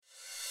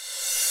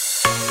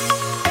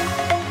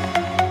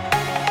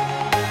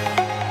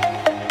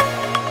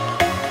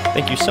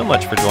Thank you so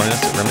much for joining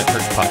us at Remnant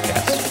Church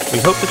Podcast. We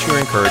hope that you are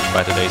encouraged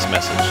by today's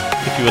message.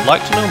 If you would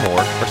like to know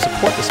more or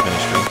support this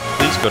ministry,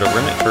 please go to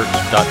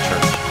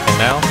remnantchurch.church. And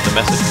now, the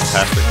message from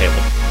Pastor Caleb.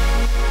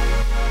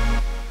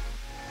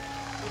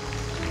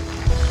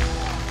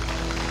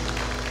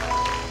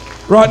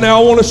 Right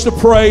now, I want us to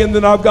pray, and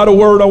then I've got a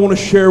word I want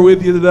to share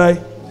with you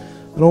today.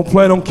 I don't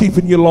plan on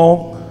keeping you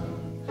long.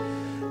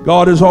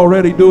 God is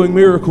already doing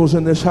miracles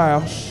in this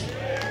house.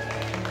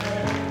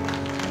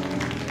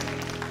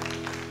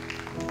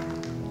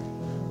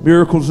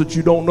 Miracles that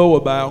you don't know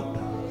about.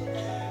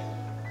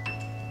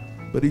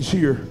 But He's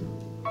here.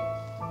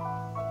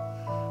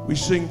 We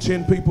sing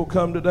 10 people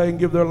come today and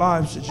give their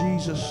lives to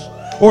Jesus.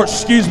 Or,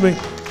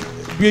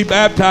 be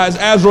baptized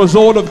as a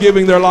result of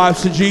giving their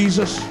lives to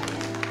Jesus.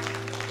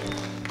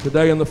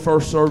 Today in the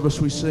first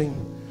service we sing,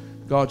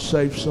 God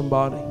Save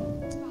Somebody.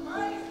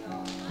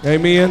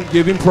 Amen.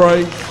 Give Him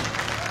praise.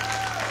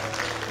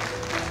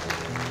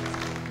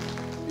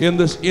 In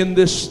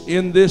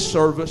this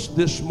service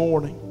this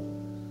morning,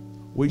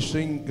 we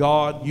sing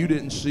God. You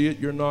didn't see it.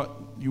 You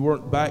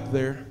weren't back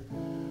there.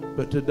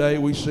 But today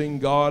we sing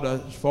God.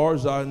 As far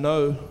as I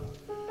know,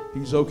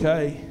 He's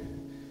okay.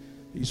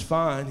 He's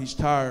fine. He's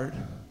tired.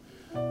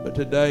 But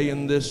today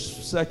in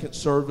this second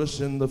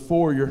service in the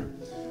foyer,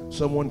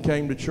 someone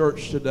came to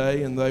church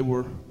today and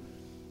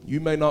you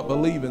may not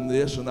believe in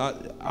this, and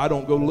I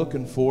don't go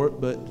looking for it,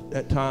 but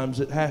at times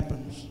it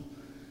happens.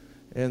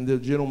 And the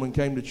gentleman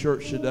came to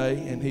church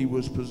today and he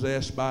was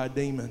possessed by a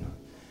demon.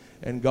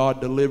 And God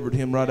delivered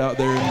him right out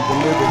there and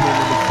delivered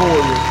him in the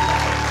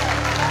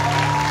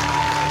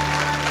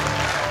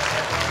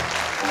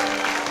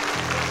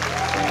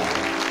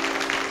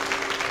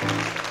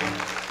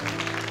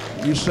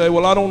foyer. You say,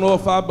 well, I don't know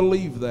if I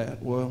believe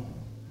that. Well,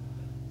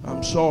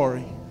 I'm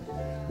sorry.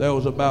 There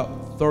was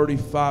about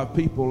 35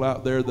 people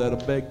out there that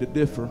have begged to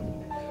differ.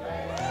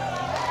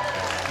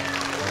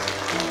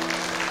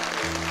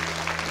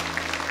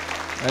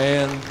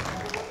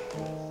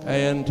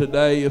 And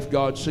today, if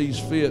God sees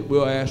fit,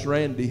 we'll ask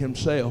Randy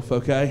himself,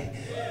 okay?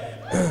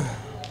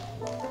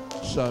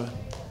 So,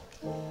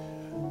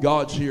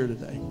 God's here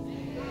today.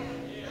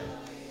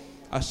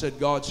 I said,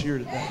 God's here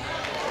today.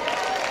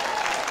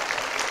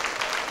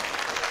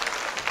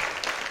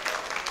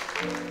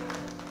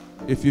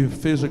 If you're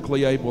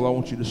physically able, I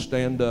want you to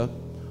stand up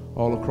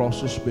all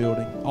across this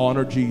building.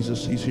 Honor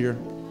Jesus. He's here.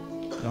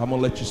 Now, I'm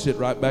going to let you sit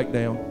right back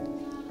down.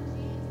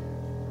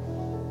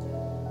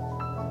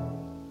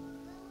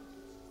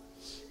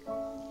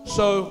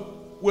 So,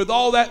 with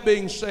all that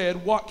being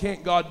said, what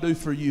can't God do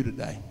for you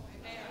today?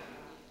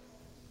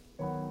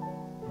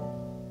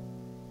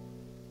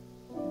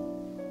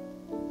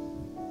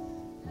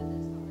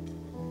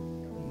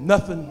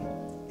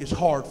 Nothing is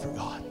hard for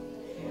God.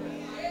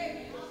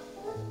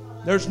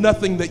 There's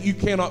nothing that you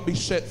cannot be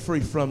set free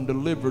from,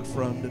 delivered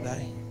from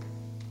today.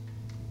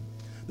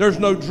 There's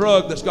no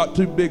drug that's got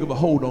too big of a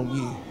hold on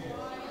you.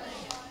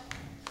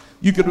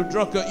 You could have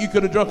drunk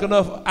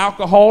enough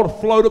alcohol to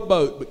float a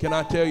boat, but can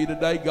I tell you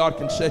today, God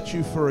can set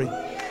you free.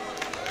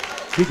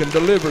 He can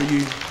deliver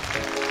you.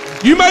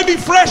 You may be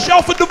fresh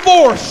off a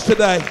divorce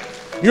today.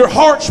 Your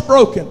heart's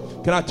broken.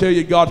 Can I tell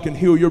you, God can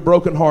heal your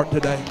broken heart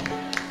today.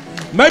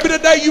 Maybe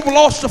today you've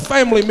lost a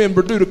family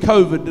member due to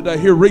COVID today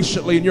here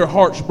recently and your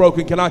heart's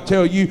broken. Can I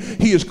tell you,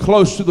 He is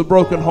close to the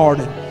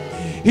brokenhearted.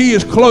 He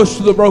is close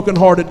to the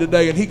brokenhearted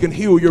today, and He can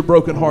heal your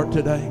broken heart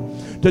today.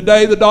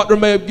 Today the doctor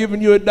may have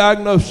given you a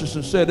diagnosis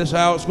and said that's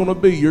how it's going to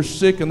be. You're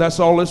sick and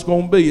that's all it's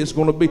going to be. It's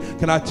going to be.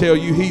 Can I tell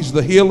you, He's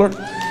the healer.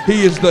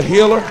 He is the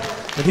healer,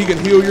 and He can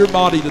heal your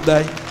body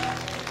today.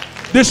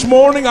 This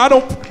morning I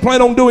don't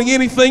plan on doing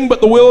anything but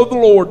the will of the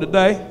Lord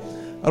today.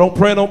 I don't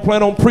plan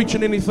on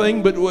preaching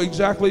anything but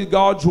exactly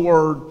God's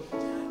Word.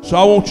 So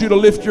I want you to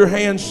lift your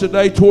hands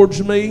today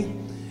towards me.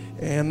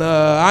 And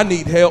I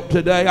need help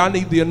today. I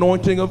need the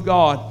anointing of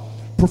God.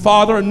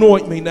 Father,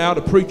 anoint me now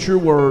to preach your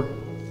Word.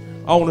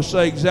 I want to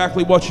say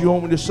exactly what you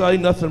want me to say,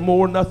 nothing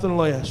more, nothing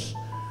less.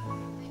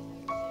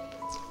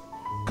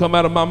 Come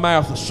out of my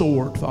mouth a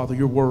sword, Father,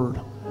 your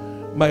Word.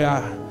 May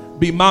I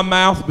be my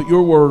mouth but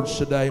your words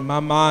today,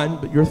 my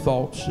mind but your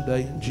thoughts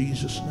today, in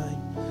Jesus' name.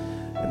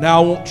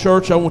 Now,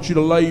 I want you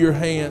to lay your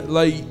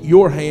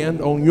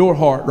hand on your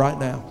heart right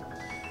now.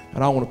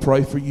 And I want to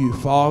pray for you.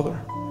 Father,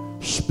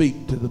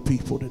 speak to the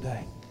people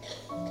today.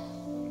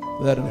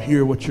 Let them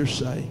hear what you're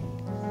saying.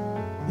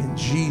 In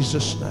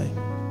Jesus' name,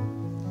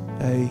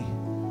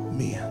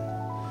 amen.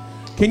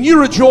 Can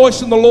you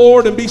rejoice in the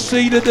Lord and be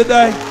seated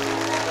today?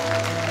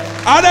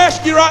 I'd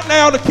ask you right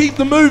now to keep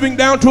the moving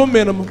down to a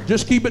minimum.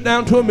 Just keep it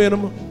down to a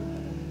minimum.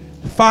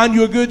 Find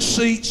you a good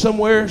seat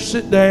somewhere.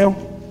 Sit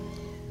down.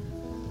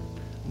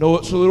 No,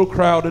 it's a little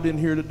crowded in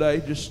here today.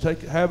 Just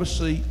have a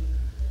seat.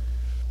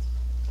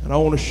 And I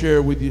want to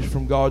share with you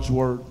from God's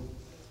Word.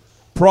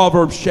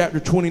 Proverbs chapter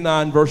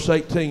 29, verse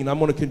 18. I'm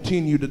going to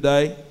continue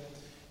today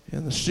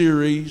in the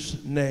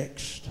series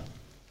next.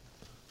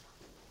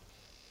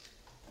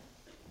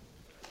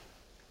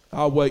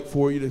 I'll wait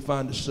for you to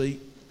find a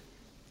seat.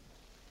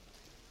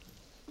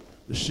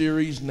 The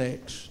series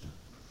next.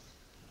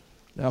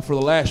 Now, for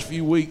the last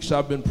few weeks,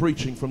 I've been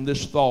preaching from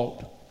this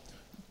thought.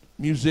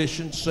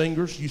 Musicians,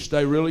 singers, you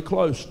stay really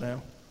close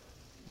now,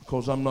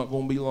 because I'm not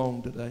going to be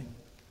long today.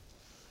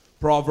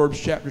 Proverbs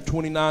chapter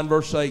 29,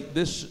 verse 18.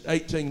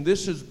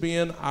 This has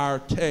been our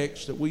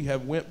text that we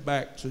have went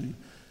back to.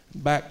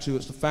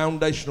 It's the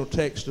foundational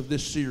text of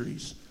this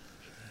series.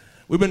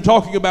 We've been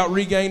talking about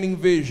regaining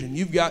vision.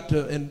 You've got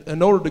to,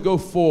 in order to go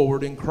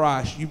forward in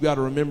Christ, you've got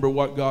to remember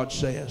what God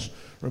says.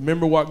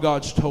 Remember what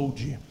God's told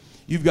you.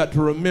 You've got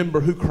to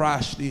remember who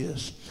Christ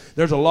is.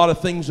 There's a lot of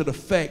things that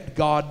affect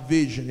God's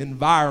vision.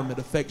 Environment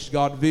affects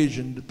God's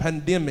vision. The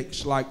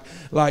pandemics like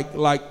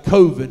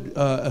COVID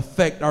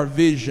affect our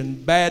vision.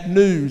 Bad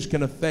news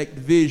can affect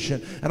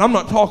vision. And I'm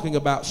not talking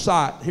about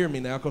sight. Hear me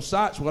now, because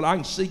sight's what I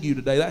can see you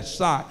today. That's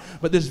sight.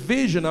 But this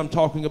vision I'm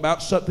talking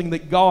about, something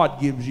that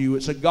God gives you.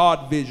 It's a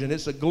God vision.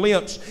 It's a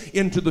glimpse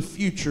into the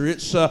future.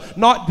 It's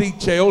not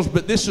details,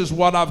 but this is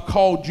what I've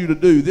called you to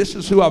do. This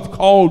is who I've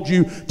called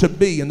you to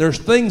be. And there's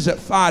things that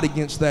fight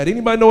against that.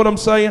 Anybody know what I'm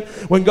saying?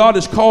 When God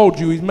has called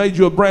you, He's made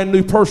you a brand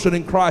new person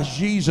in Christ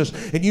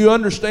Jesus, and you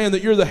understand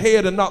that you're the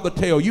head and not the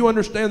tail. You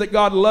understand that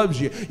God loves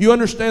you. You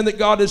understand that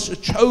God has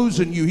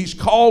chosen you. He's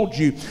called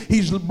you.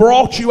 He's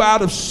brought you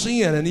out of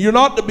sin, and you're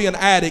not to be an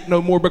addict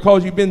no more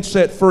because you've been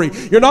set free.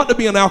 You're not to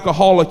be an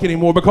alcoholic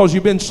anymore because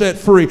you've been set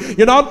free.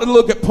 You're not to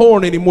look at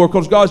porn anymore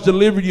because God's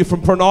delivered you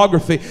from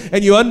pornography,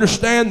 and you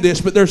understand this.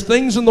 But there's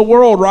things in the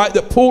world, right,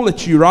 that pull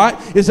at you,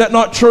 right? Is that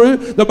not true?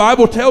 The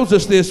Bible tells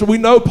us this. We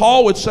know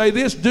Paul would say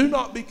this: do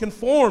not be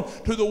conformed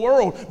to the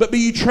world, but be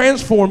ye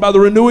transformed by the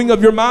renewing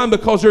of your mind,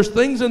 because there's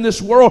things in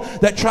this world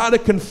that try to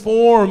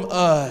conform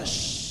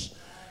us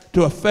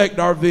to affect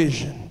our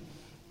vision.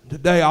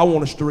 Today I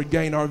want us to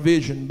regain our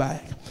vision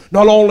back.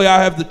 Not only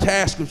I have the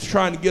task of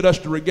trying to get us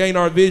to regain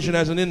our vision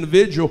as an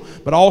individual,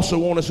 but I also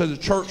want us as a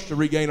church to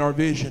regain our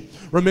vision.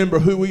 Remember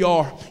who we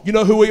are. You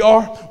know who we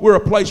are? We're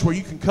a place where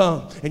you can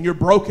come and you're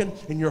broken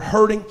and you're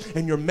hurting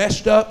and you're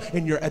messed up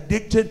and you're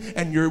addicted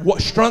and you're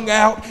strung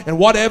out and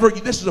whatever.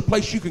 This is a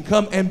place you can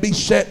come and be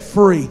set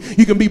free.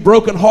 You can be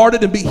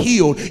brokenhearted and be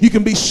healed. You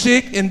can be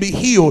sick and be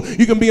healed.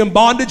 You can be in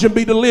bondage and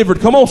be delivered.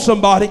 Come on,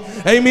 somebody.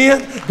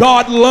 Amen.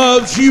 God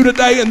loves you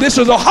today, and this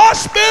is a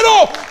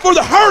hospital for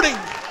the hurting.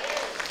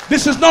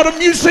 This is not a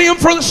museum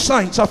for the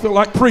saints. I feel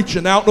like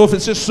preaching. I don't know if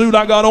it's this suit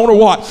I got on or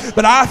what,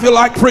 but I feel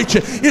like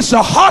preaching. It's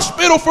a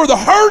hospital for the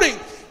hurting.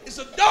 It's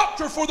a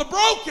doctor for the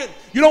broken.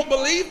 You don't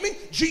believe me?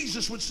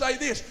 Jesus would say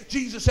this.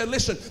 Jesus said,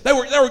 listen, they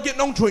were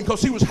getting on to him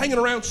because he was hanging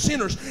around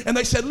sinners. And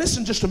they said,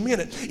 listen just a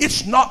minute.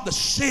 It's not the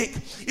sick.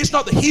 It's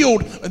not the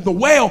healed and the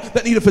well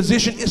that need a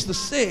physician. It's the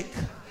sick.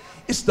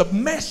 It's the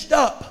messed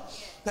up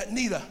that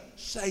need a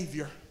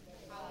Savior.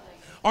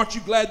 Aren't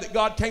you glad that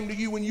God came to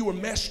you when you were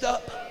messed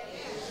up?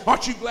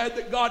 Aren't you glad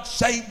that God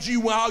saved you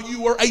while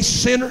you were a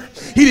sinner?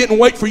 He didn't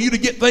wait for you to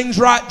get things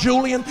right,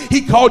 Julian.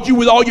 He called you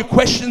with all your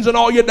questions and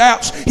all your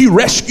doubts. He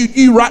rescued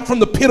you right from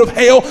the pit of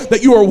hell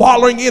that you were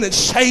wallowing in, and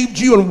saved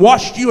you and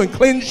washed you and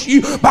cleansed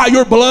you by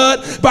your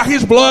blood, by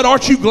His blood.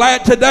 Aren't you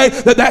glad today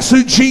that that's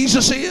who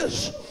Jesus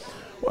is?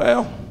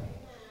 Well,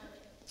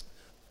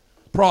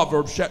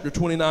 Proverbs chapter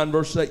 29,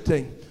 verse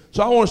 18.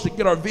 So I want us to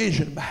get our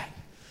vision back.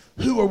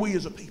 Who are we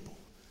as a people?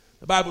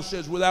 The Bible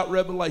says without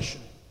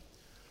revelation.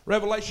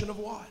 Revelation of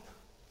what?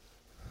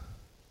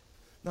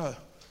 No,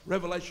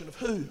 revelation of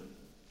who?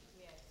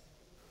 Yes.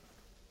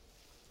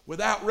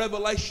 Without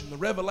revelation, the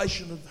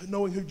revelation of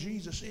knowing who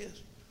Jesus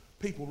is,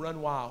 people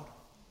run wild.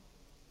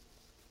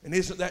 And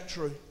isn't that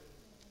true?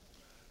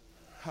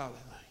 Hallelujah.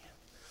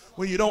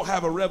 When you don't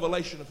have a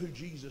revelation of who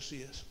Jesus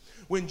is,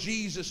 when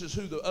Jesus is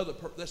who the other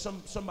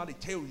person, somebody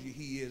tells you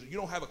He is, you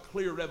don't have a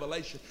clear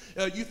revelation.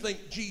 You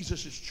think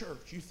Jesus is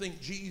church. You think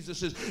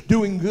Jesus is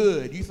doing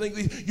good. You think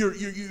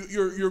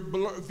your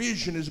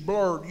vision is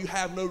blurred. You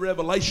have no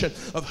revelation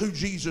of who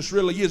Jesus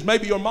really is.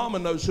 Maybe your mama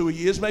knows who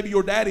He is. Maybe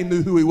your daddy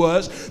knew who He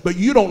was, but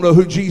you don't know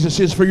who Jesus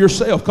is for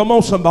yourself. Come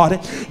on, somebody.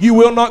 You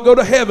will not go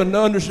to heaven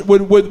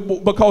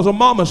because of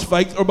mama's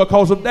faith or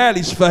because of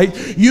daddy's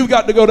faith. You've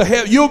got to go to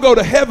heaven. You'll go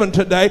to heaven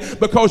today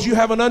because you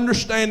have an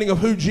understanding of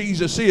who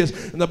Jesus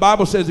is. And the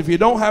Bible says if you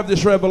don't have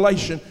this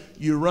revelation,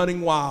 you're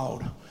running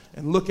wild.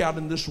 And look out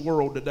in this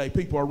world today.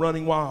 People are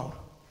running wild.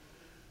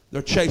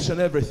 They're chasing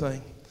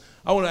everything.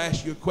 I want to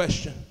ask you a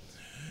question.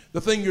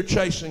 The thing you're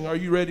chasing, are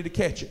you ready to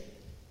catch it?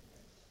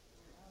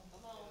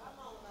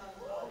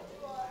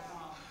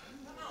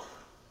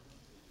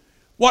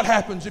 What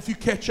happens if you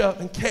catch up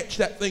and catch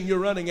that thing you're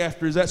running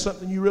after? Is that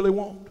something you really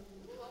want?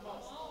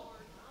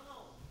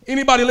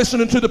 Anybody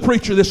listening to the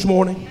preacher this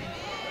morning?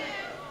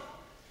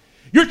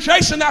 You're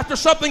chasing after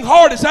something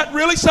hard. Is that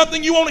really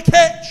something you want to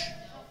catch?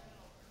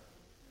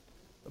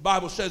 The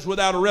Bible says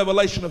without a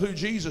revelation of who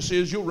Jesus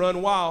is, you'll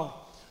run wild.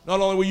 Not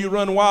only will you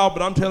run wild,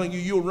 but I'm telling you,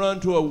 you'll run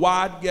to a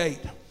wide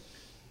gate,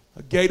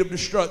 a gate of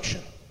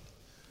destruction.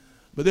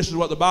 But this is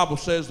what the Bible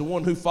says: the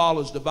one who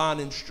follows divine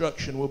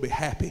instruction will be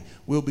happy,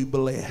 will be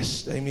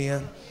blessed.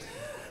 Amen.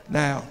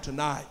 Now,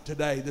 tonight,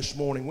 today, this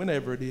morning,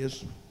 whenever it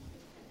is,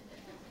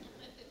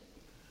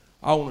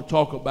 I want to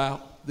talk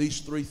about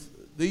these three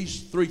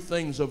these three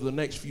things over the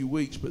next few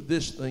weeks, but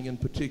this thing in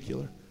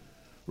particular,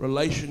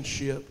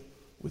 relationship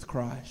with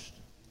Christ.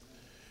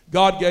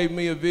 God gave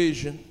me a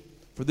vision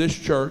for this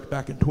church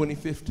back in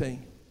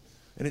 2015.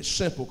 And it's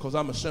simple because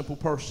I'm a simple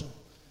person.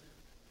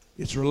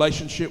 It's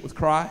relationship with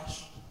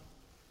Christ,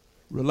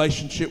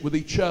 relationship with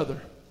each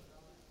other,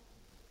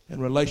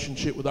 and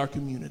relationship with our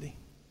community.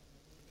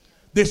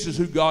 This is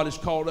who God has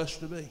called us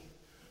to be.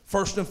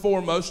 First and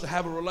foremost, to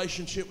have a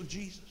relationship with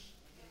Jesus.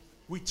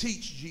 We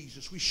teach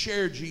Jesus. We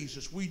share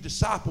Jesus. We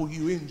disciple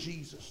you in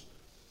Jesus.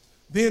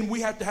 Then we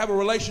have to have a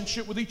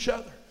relationship with each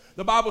other.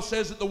 The Bible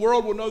says that the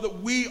world will know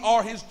that we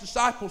are his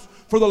disciples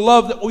for the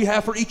love that we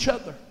have for each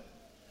other.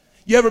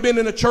 You ever been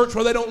in a church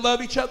where they don't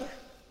love each other?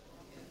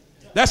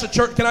 That's a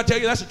church, can I tell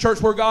you, that's a church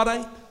where God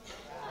ain't.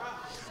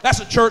 That's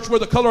a church where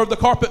the color of the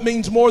carpet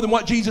means more than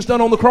what Jesus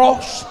done on the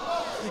cross.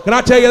 Can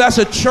I tell you, that's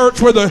a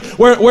church where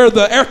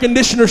the air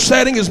conditioner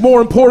setting is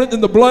more important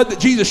than the blood that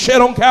Jesus shed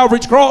on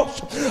Calvary's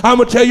cross. I'm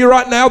going to tell you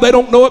right now, they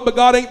don't know it, but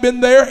God ain't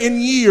been there in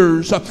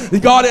years.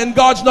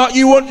 God's not,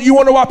 you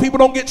wonder why people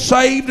don't get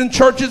saved in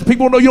churches? You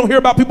don't hear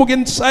about people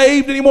getting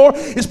saved anymore?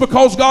 It's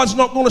because God's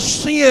not going to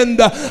send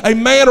a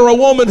man or a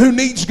woman who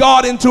needs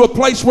God into a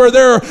place where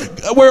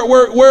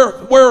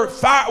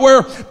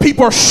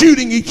people are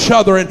shooting each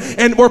other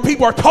and where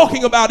people are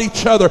talking about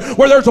each other,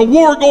 where there's a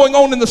war going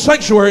on in the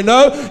sanctuary.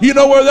 No, you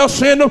know where they'll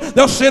send them?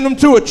 They'll send them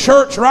to a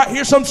church right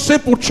here, some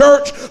simple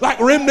church like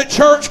Remnant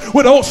Church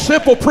with an old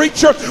simple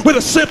preacher, with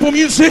a simple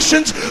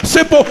musicians,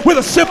 with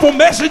a simple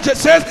message that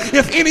says,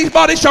 if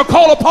anybody shall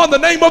call upon the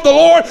name of the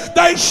Lord,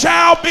 they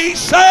shall be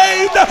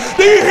saved.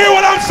 Do you hear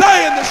what I'm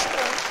saying this morning?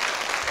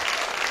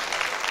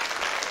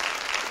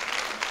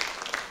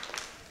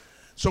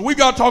 So we've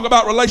got to talk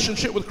about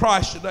relationship with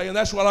Christ today, and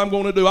that's what I'm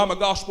going to do. I'm a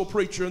gospel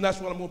preacher, and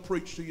that's what I'm going to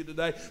preach to you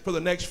today for the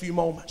next few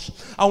moments.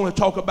 I want to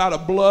talk about a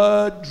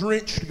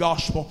blood-drenched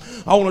gospel.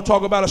 I want to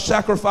talk about a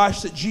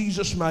sacrifice that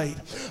Jesus made.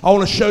 I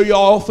want to show you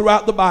all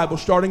throughout the Bible,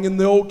 starting in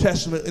the Old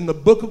Testament, in the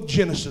book of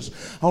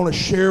Genesis. I want to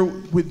share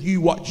with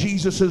you what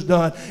Jesus has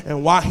done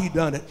and why he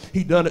done it.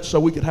 He done it so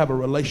we could have a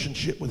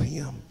relationship with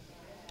him.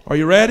 Are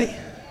you ready?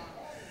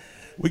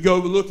 We go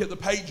look at the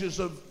pages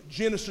of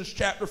Genesis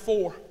chapter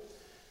 4.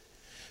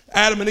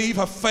 Adam and Eve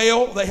have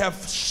failed. They have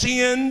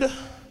sinned.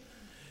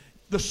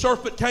 The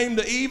serpent came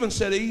to Eve and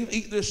said, Eve,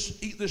 eat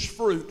this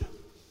fruit.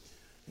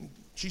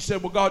 She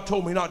said, well, God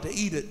told me not to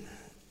eat it.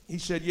 He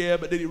said, yeah,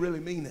 but did he really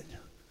mean it?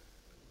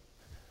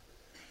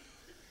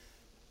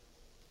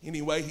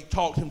 Anyway, he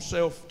talked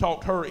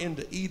her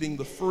into eating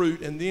the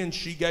fruit, and then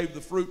she gave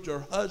the fruit to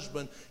her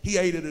husband. He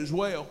ate it as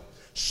well.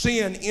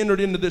 Sin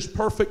entered into this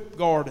perfect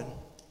garden.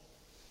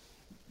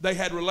 They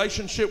had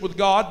relationship with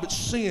God, but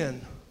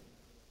sin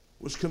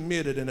was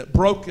committed, and it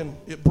broke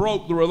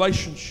the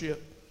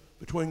relationship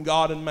between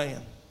God and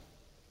man.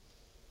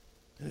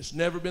 And it's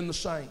never been the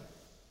same.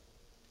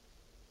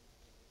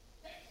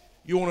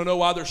 You want to know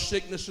why there's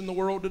sickness in the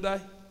world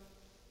today?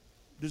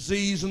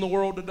 Disease in the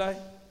world today?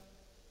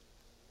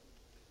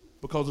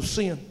 Because of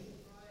sin.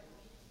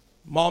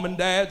 Mom and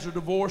dads are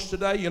divorced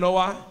today. You know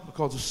why?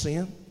 Because of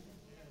sin.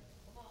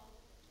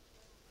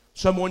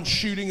 Someone's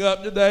shooting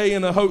up today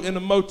in the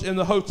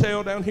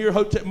hotel down here,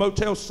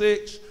 Motel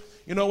 6.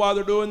 You know why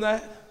they're doing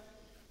that?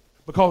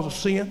 Because of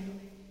sin.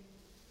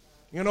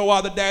 You know why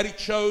the daddy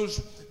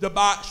chose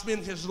to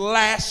spend his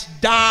last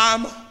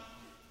dime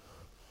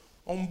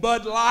on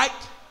Bud Light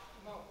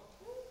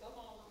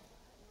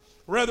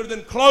rather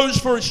than clothes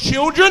for his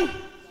children?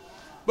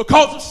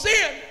 Because of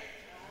sin.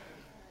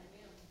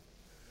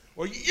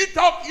 Well, you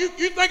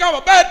think I'm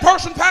a bad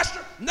person,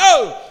 Pastor?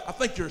 No, I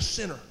think you're a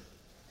sinner.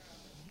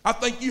 I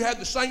think you had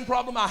the same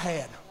problem I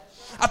had.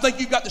 I think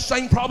you've got the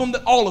same problem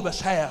that all of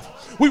us have.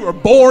 We were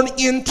born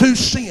into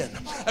sin.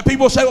 And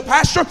people say, well,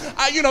 Pastor,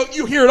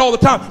 you hear it all the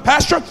time.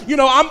 Pastor,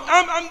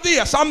 I'm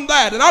this, I'm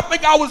that, and I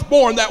think I was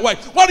born that way.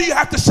 What do you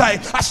have to say?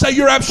 I say,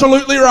 you're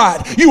absolutely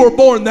right. You were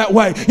born that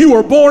way. You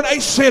were born a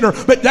sinner.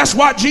 But that's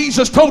why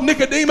Jesus told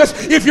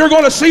Nicodemus, if you're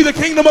going to see the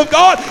kingdom of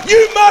God,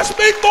 you must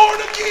be born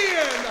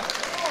again.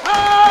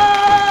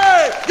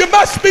 Hey, you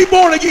must be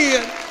born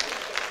again.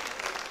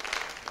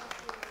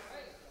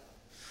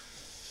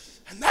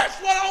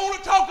 That's what I want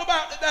to talk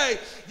about today.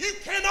 You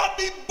cannot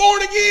be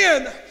born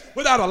again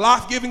without a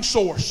life-giving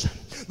source.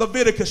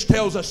 Leviticus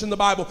tells us in the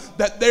Bible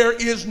that there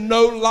is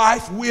no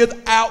life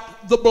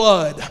without the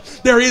blood.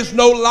 There is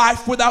no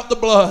life without the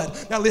blood.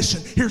 Now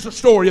listen, here's the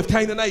story of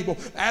Cain and Abel.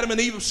 Adam and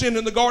Eve have sinned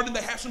in the garden.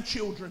 They have some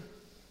children.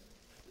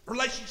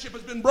 Relationship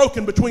has been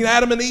broken between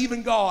Adam and Eve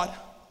and God.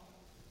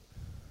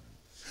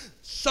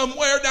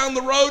 Somewhere down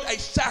the road, a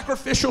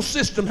sacrificial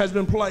system has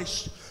been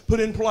put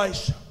in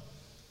place,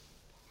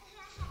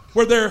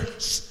 where they're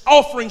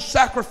offering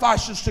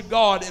sacrifices to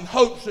God in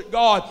hopes that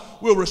God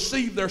will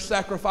receive their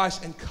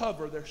sacrifice and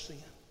cover their sin.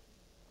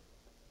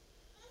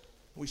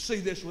 We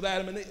see this with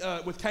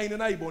with Cain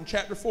and Abel in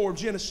chapter 4 of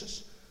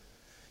Genesis.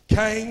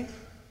 Cain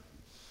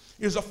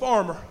is a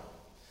farmer.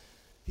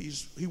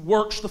 He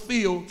works the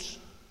fields.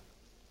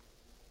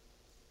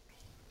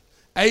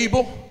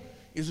 Abel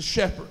is a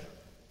shepherd.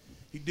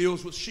 He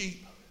deals with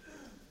sheep.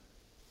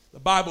 The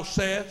Bible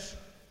says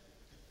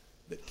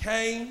that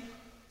Cain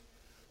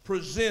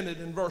presented,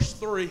 in verse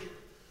 3,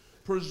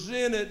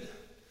 presented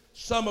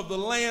some of the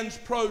land's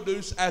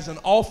produce as an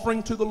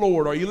offering to the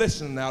Lord. Are you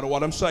listening now to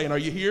what I'm saying? Are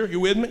you here? You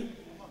with me?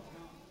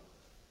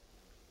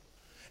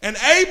 And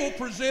Abel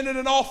presented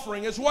an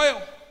offering as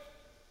well.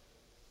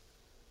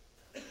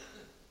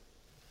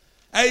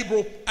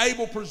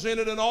 Abel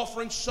presented an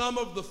offering, some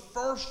of the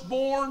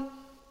firstborn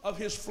of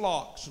his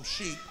flock, some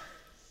sheep.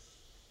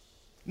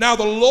 Now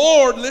the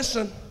Lord,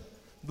 listen,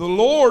 the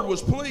Lord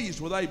was pleased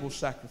with Abel's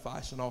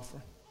sacrifice and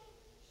offering.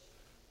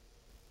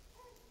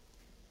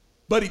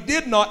 But he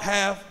did not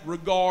have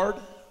regard,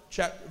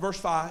 verse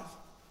 5,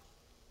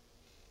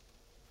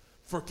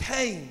 for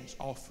Cain's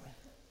offering.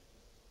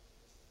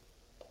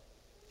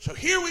 So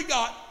here we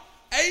got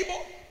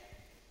Abel,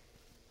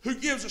 who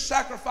gives a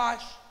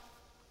sacrifice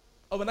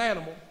of an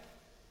animal.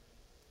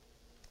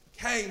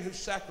 Cain, who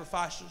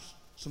sacrifices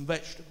some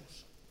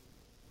vegetables.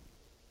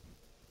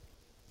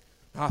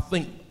 Now I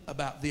think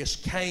about this.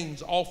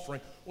 Cain's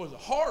offering was a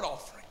hard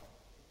offering.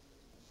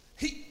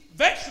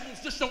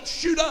 Vegetables just don't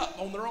shoot up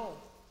on their own.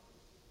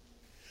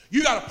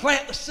 You got to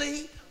plant the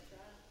seed.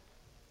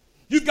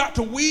 You've got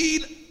to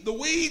weed the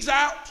weeds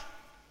out.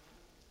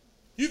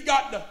 You've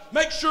got to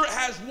make sure it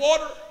has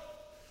water.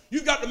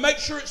 You've got to make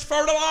sure it's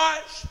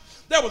fertilized.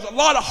 There was a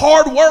lot of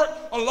hard work,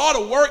 a lot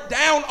of work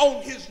down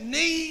on his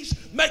knees,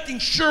 making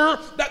sure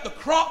that the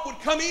crop would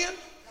come in.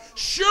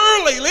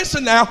 Surely,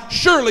 listen now,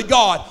 surely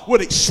God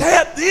would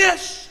accept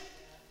this.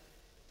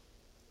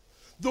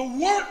 The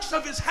works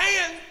of his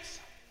hands.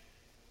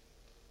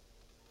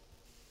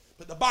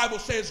 But the Bible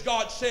says,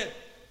 God said,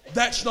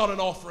 that's not an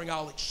offering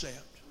I'll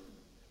accept.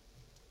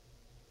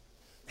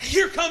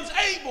 Here comes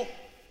Abel,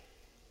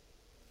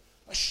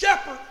 a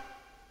shepherd.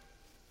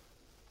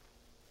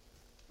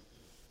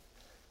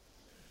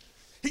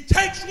 He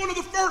takes one of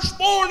the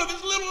firstborn of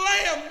his little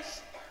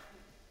lambs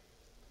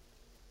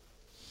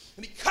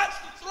and he cuts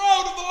the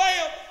throat of the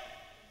lamb,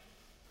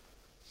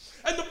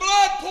 and the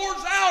blood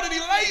pours out, and he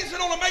lays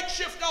it on a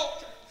makeshift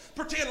altar.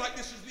 Pretend like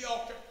this is the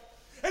altar.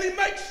 And he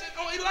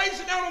lays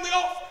it down on the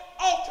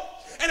altar.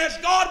 And as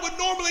God would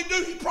normally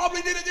do, he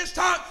probably did it this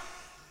time,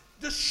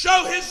 to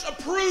show his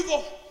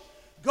approval,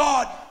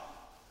 God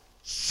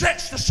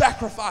sets the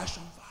sacrifice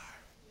on fire.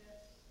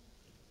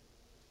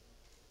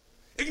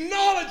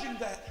 Acknowledging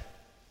that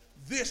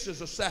this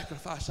is a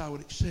sacrifice I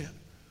would accept.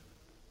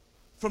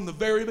 From the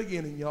very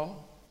beginning,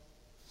 y'all,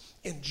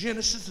 in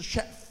Genesis, the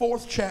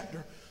 4th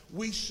chapter,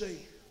 we see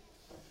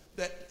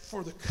that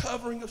for the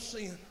covering of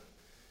sin,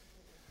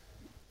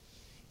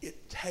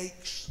 it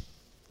takes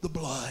the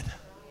blood.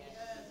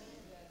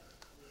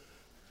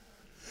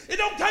 It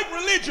don't take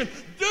religion.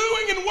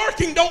 Doing and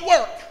working don't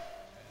work.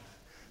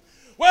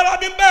 Well,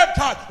 I've been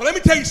baptized. Well, let me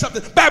tell you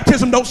something.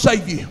 Baptism don't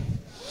save you.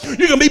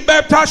 You can be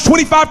baptized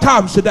 25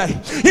 times today.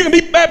 You can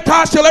be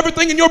baptized till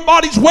everything in your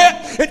body's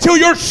wet, until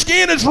your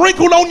skin is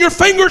wrinkled on your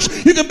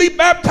fingers. You can be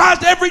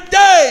baptized every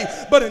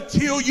day. But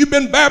until you've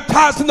been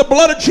baptized in the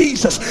blood of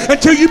Jesus,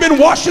 until you've been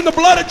washed in the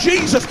blood of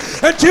Jesus,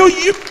 until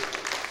the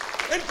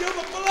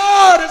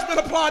blood has been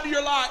applied to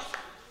your life,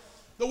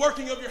 the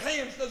working of your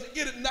hands doesn't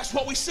get it. And that's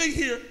what we see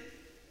here.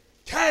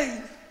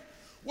 Cain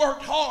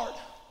worked hard,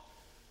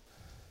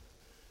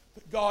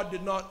 but God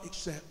did not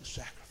accept the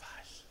sacrifice.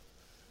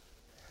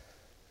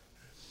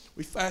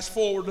 We fast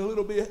forward a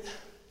little bit.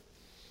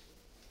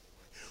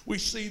 We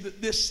see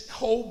that this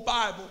whole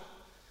Bible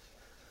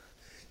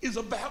is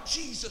about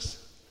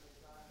Jesus.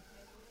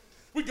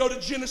 We go to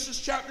Genesis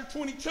chapter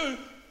 22, and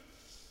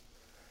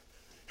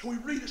we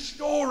read a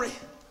story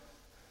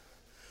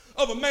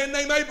of a man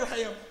named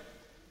Abraham.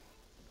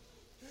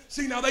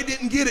 See, now they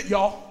didn't get it,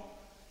 y'all.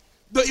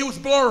 It was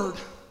blurred.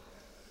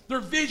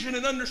 Their vision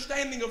and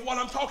understanding of what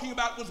I'm talking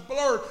about was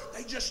blurred.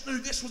 They just knew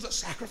this was a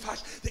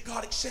sacrifice that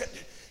God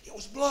accepted. It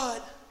was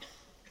blood.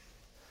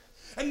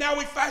 And now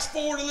we fast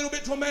forward a little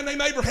bit to a man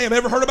named Abraham.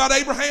 Ever heard about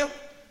Abraham?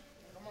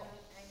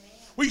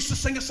 We used to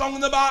sing a song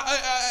in the Bible,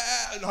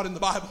 not in the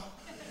Bible,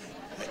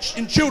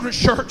 in children's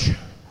church.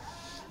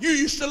 You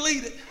used to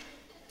lead it.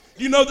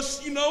 You know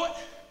this? You know it?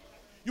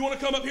 You want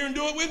to come up here and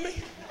do it with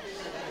me?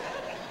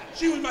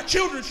 She was my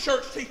children's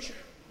church teacher.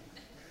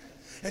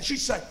 And she'd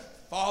say,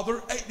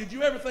 Father, hey, did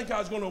you ever think I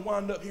was going to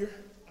wind up here?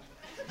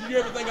 Did you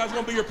ever think I was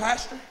going to be your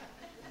pastor?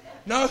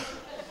 No?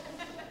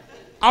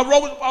 I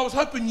was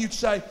hoping you'd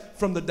say,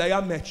 from the day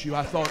I met you,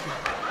 I thought.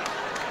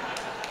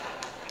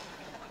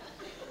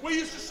 We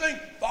used to sing,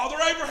 Father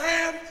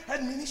Abraham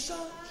had many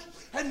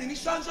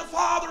sons of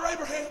Father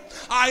Abraham.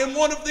 I am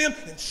one of them,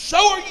 and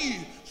so are you.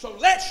 So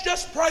let's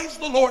just praise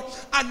the Lord.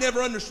 I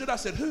never understood. I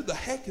said, who the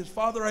heck is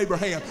Father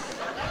Abraham?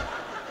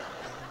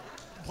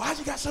 Why's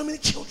he got so many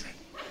children?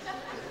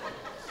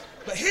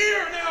 But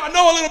here now I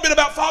know a little bit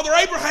about Father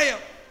Abraham.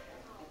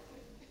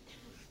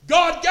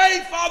 God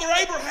gave Father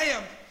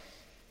Abraham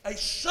a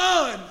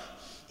son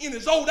in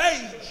his old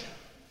age.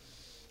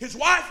 His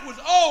wife was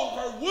old,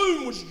 her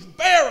womb was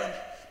barren,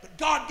 but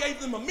God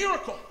gave them a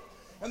miracle,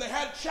 and they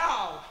had a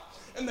child,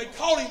 and they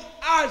called him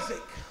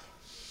Isaac.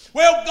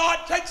 Well,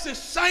 God takes this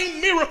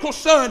same miracle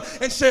son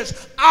and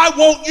says, I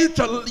want you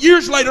to,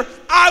 years later,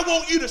 I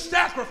want you to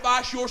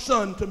sacrifice your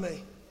son to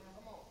me.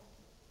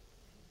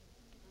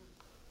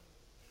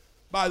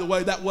 By the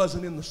way, that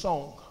wasn't in the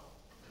song.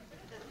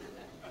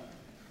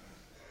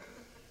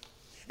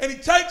 And he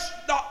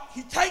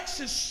takes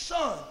his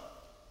son,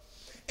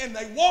 and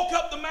they walk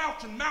up the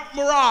mountain, Mount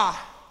Moriah.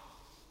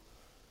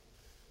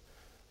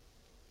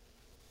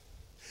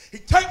 He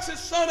takes his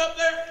son up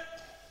there.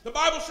 The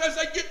Bible says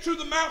they get to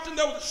the mountain.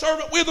 There was a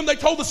servant with them. They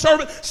told the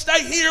servant,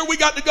 stay here. We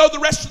got to go the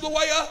rest of the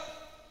way up.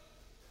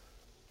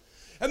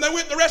 And they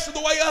went the rest of the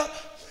way up.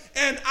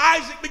 And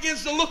Isaac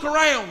begins to look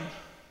around.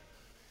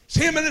 It's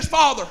him and his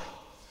father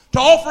to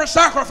offer a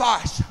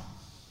sacrifice.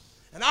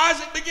 And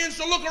Isaac begins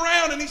to look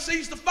around and he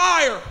sees the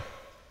fire.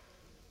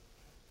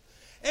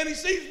 And he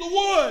sees the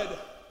wood.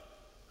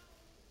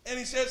 And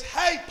he says,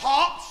 hey,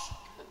 Pops.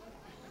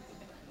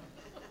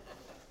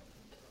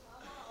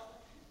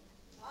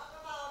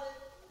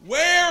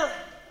 Where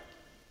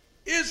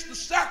is the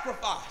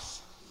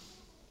sacrifice?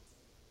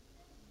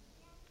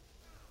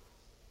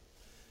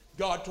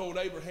 God told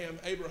Abraham,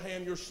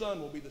 Abraham, your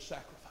son will be the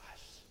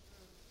sacrifice.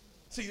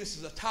 See, this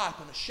is a type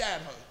and a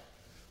shadow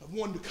of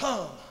one to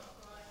come.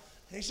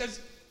 And he says,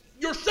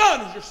 your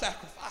son is your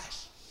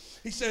sacrifice.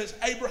 He says,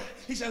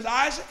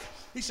 Isaac,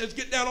 he says,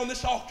 get down on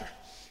this altar.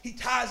 He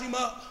ties him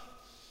up.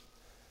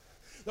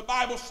 The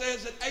Bible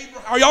says that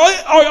Abraham, are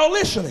y'all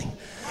listening?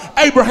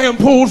 Abraham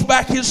pulls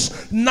back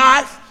his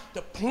knife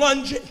to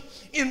plunge it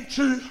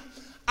into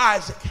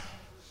Isaac.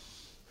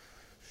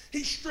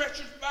 He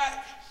stretches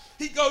back.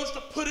 He goes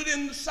to put it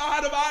in the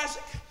side of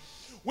Isaac.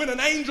 When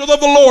an angel of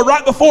the Lord,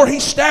 right before he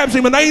stabs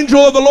him, an angel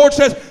of the Lord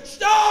says,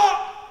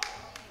 stop!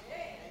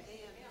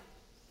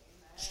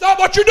 Stop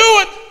what you're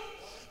doing.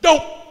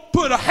 Don't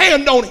put a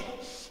hand on him.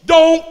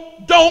 Don't,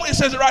 it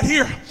says it right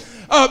here.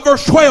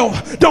 Verse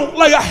 12, don't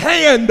lay a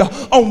hand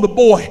on the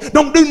boy.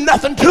 Don't do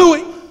nothing to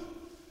him.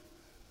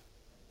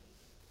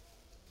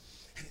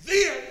 And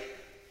then,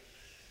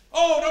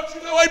 don't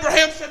you know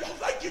Abraham said, oh,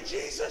 thank you,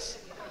 Jesus.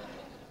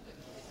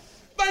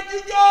 Thank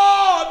you,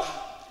 God.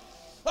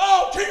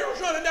 Oh,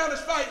 tears running down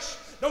his face.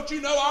 Don't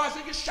you know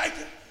Isaac is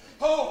shaking?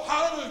 Oh,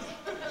 hallelujah.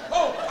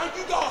 Oh, thank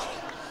you, God.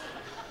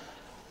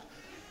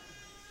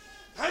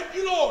 Thank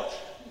you, Lord.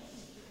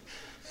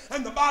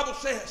 And the Bible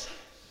says,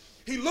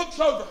 he looks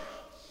over.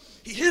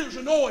 He hears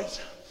a noise,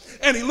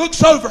 and he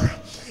looks over,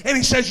 and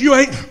he says, you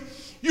ain't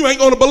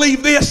going to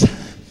believe this.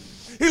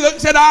 He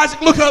said,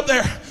 Isaac, look up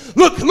there.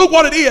 Look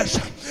what it is.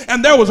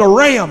 And there was a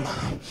ram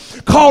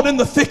caught in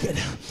the thicket.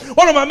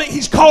 What do I mean?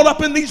 He's caught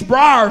up in these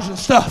briars and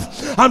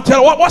stuff. I'm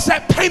telling you, what's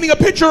that painting a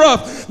picture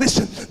of?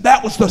 Listen,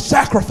 that was the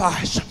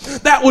sacrifice.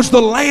 That was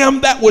the lamb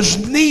that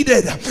was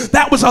needed.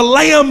 That was a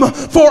lamb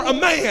for a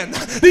man.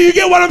 Do you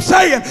get what I'm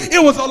saying?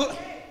 It was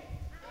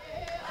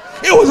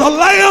a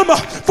lamb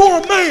for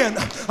a man.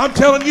 I'm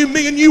telling you,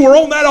 me and you were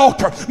on that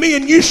altar. Me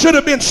and you should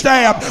have been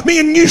stabbed. Me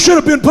and you should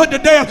have been put to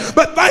death.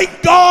 But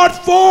thank God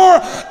for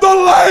the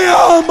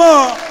lamb.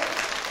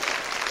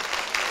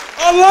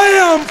 A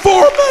lamb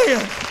for a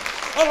man.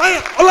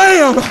 A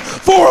lamb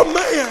for a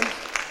man.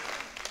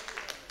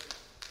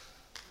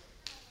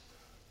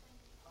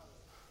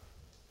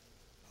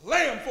 A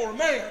lamb for a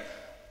man.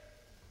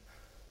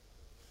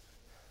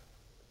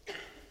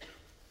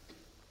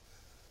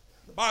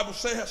 The Bible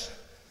says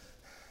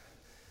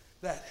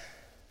that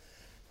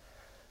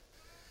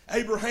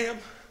Abraham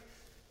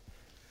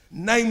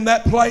named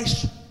that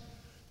place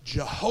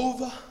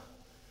Jehovah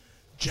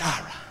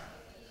Jireh.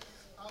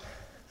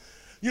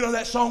 You know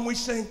that song we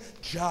sing?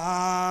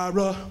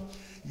 Jireh,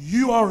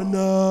 you are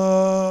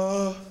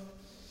enough.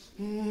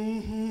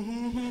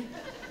 Mm-hmm.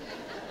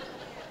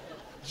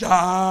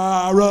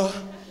 Jireh.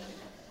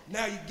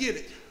 Now you get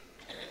it.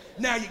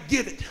 Now you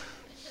get it.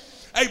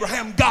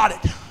 Abraham got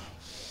it.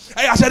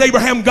 Hey, I said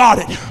Abraham got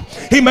it.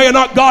 He may have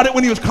not got it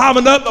when he was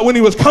climbing up, but when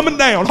he was coming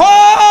down.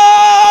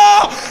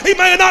 Oh! He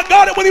may have not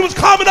got it when he was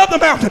climbing up the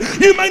mountain.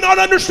 You may not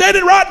understand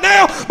it right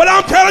now, but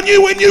I'm telling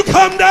you, when you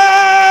come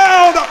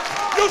down,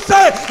 you'll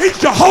say, he's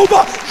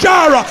Jehovah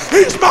Jireh.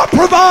 He's my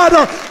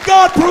provider.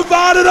 God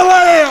provided a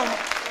lamb.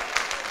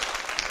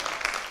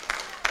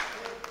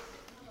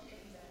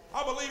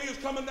 I believe he was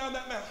coming down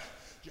that mountain.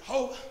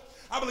 Jehovah,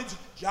 I believe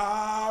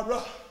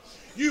Jireh,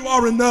 you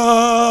are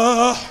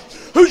enough.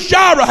 Who's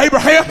Jireh,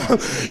 Abraham?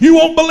 You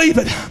won't believe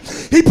it.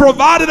 He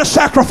provided a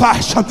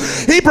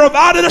sacrifice. He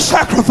provided a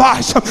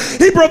sacrifice.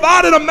 He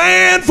provided a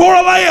man for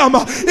a lamb.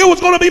 It was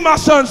going to be my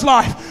son's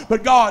life,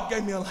 but God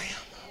gave me a lamb.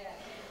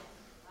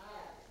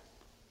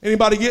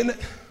 Anybody getting it?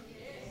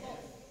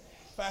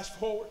 Fast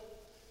forward.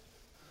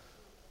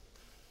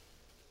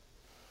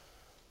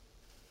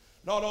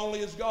 Not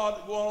only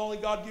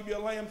God give you a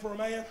lamb for a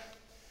man,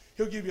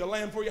 he'll give you a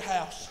lamb for your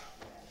house.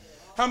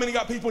 How many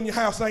got people in your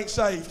house that ain't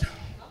saved?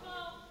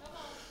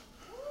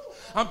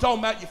 I'm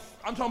talking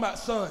about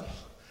sons,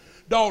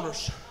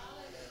 daughters,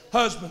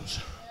 husbands.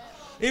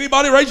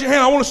 Anybody raise your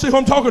hand? I want to see who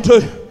I'm talking to.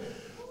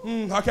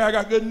 Okay, I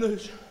got good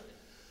news.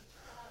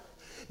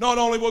 Not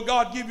only will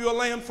God give you a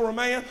lamb for a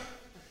man,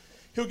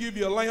 he'll give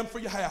you a lamb for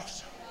your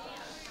house.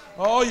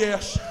 Oh,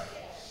 yes.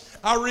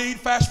 I read,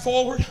 fast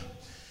forward,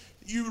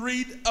 you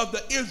read of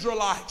the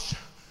Israelites.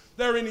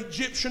 They're in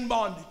Egyptian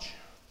bondage.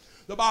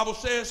 The Bible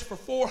says for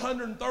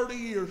 430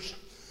 years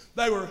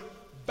they were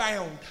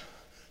bound,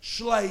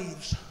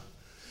 slaves,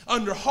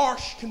 under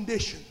harsh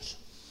conditions.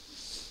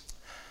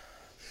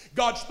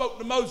 God spoke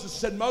to Moses and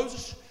said,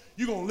 Moses,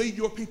 you're going to lead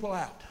your people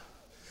out.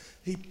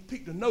 He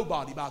picked a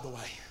nobody, by the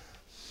way.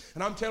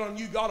 And I'm telling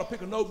you, God will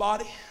pick a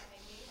nobody,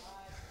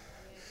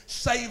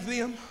 save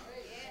them,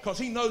 because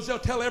he knows they'll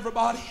tell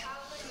everybody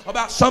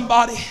about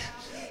somebody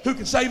who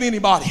can save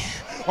anybody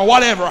or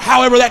whatever,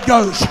 however that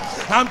goes.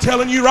 I'm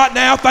telling you right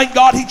now, thank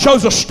God he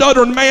chose a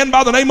stuttering man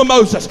by the name of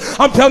Moses.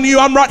 I'm telling you,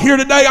 I'm right here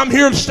today. I'm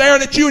here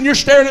staring at you and you're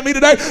staring at me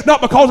today,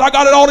 not because I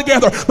got it all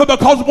together, but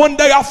because one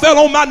day I fell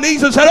on my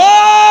knees and said,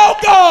 oh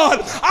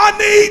God, I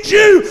need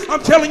you.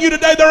 I'm telling you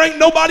today, there ain't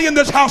nobody in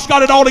this house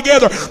got it all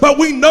together, but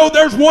we know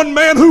there's one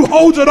man who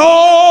holds it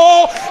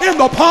all in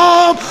the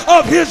palm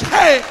of his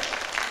hand.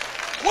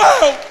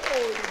 Whoa,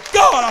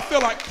 God, I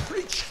feel like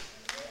preaching.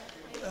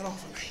 Get that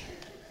off of me.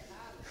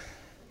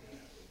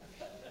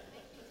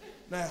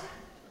 Now,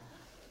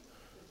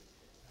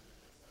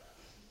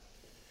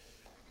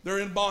 they're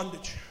in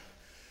bondage.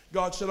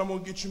 God said, I'm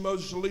going to get you,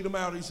 Moses, to lead them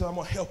out. He said, I'm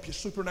going to help you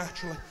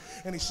supernaturally.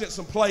 And he sent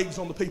some plagues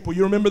on the people.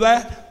 You remember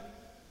that?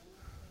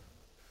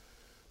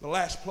 The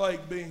last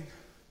plague being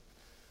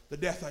the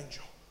death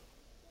angel.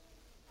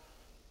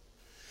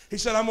 He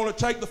said, I'm going to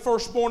take the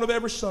firstborn of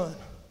every son,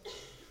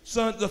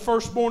 the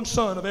firstborn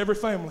son of every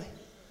family.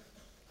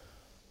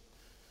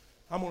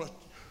 I'm going to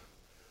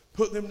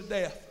put them to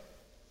death.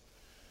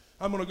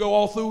 I'm going to go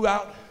all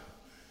throughout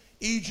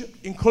Egypt,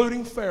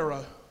 including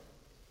Pharaoh.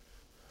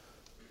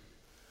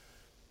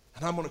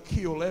 And I'm going to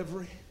kill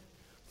every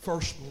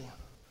firstborn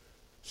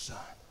son.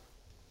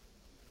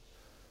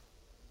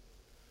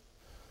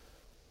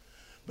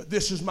 But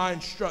this is my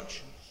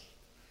instructions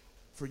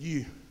for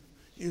you,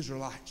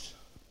 Israelites.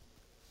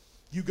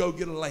 You go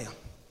get a lamb.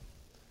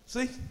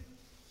 See?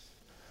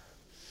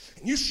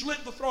 And you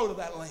slit the throat of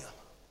that lamb.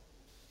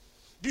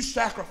 You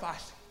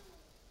sacrifice him.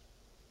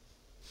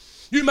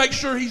 You make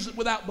sure he's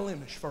without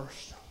blemish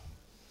first.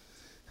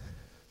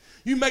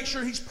 You make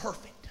sure he's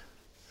perfect.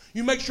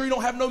 You make sure you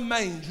don't have no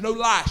mange, no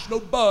lice, no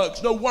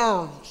bugs, no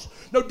worms,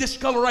 no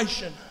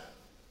discoloration.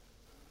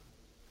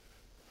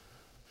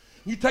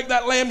 You take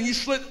that lamb and you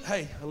slit.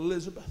 Hey,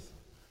 Elizabeth,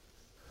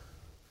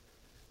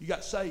 you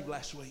got saved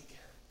last week.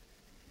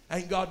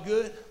 Ain't God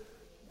good?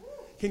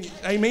 Can you,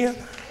 amen?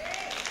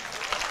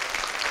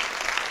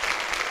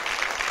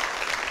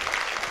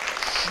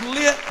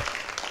 Slit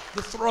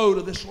the throat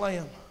of this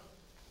lamb.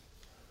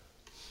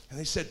 And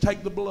they said,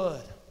 take the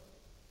blood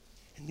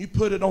and you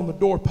put it on the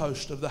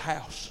doorpost of the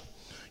house.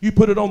 You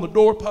put it on the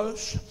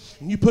doorpost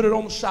and you put it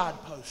on the side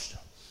post.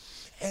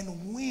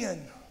 And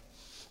when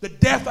the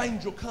death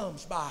angel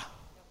comes by,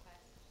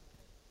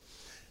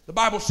 the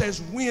Bible says,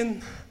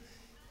 when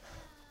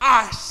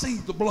I see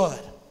the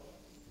blood.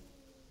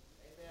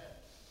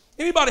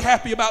 Anybody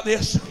happy about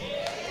this?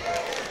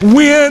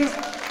 When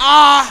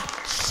I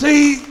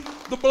see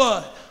the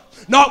blood.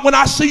 Not when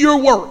I see your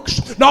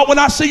works. Not when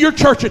I see your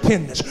church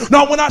attendance.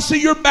 Not when I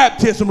see your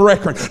baptism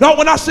record. Not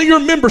when I see your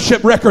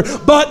membership record.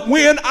 But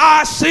when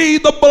I see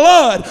the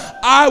blood,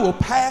 I will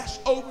pass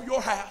over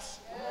your house.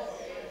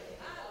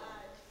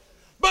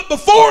 But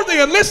before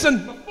then,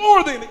 listen,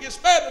 before then, it gets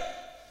better.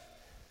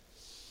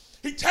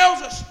 He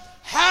tells us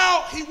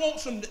how he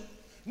wants them to.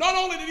 Not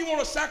only did he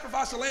want to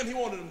sacrifice the lamb, he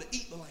wanted them to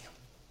eat the lamb.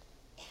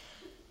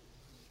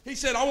 He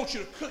said, I want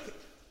you to cook it.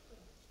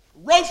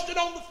 Roast it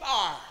on the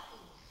fire.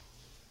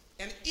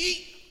 And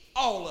eat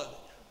all of it.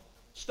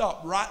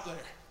 Stop right there.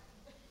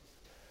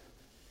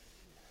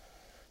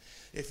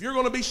 If you're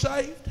going to be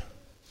saved,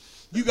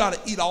 you got to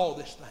eat all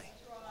this thing.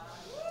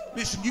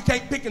 Listen, you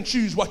can't pick and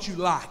choose what you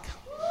like.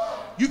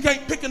 You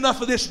can't pick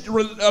enough of this,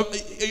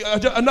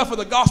 enough of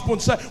the gospel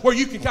and say where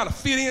you can kind of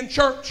fit in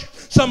church.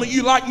 Some of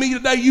you like me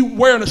today, you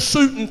wearing a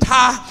suit and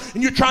tie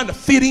and you're trying to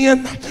fit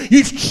in.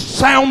 You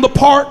sound the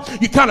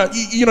part. You kind of,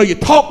 you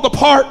talk the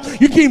part.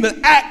 You can't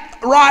even act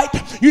right.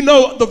 You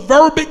know the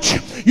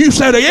verbiage. You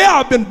said, yeah,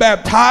 I've been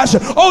baptized.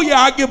 Oh, yeah,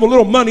 I give a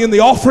little money in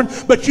the offering.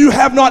 But you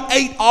have not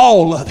ate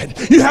all of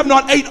it. You have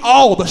not ate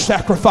all the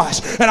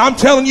sacrifice. And I'm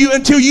telling you,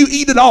 until you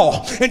eat it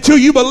all, until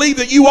you believe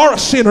that you are a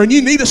sinner and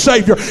you need a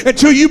Savior,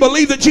 until you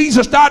believe that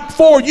Jesus died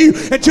for you,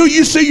 until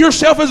you see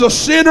yourself as a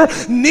sinner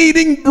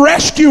needing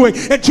rescuing,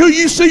 until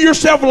you see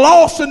yourself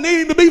lost and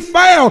needing to be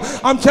found,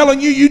 I'm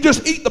telling you, you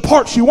just eat the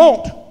parts you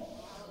want.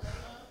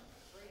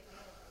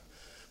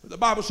 But the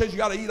Bible says you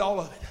got to eat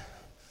all of it.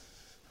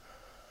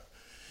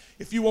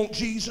 If you want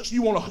Jesus,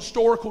 you want a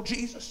historical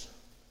Jesus.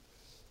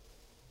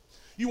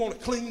 You want a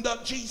cleaned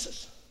up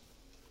Jesus.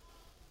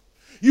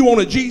 You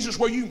want a Jesus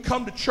where you can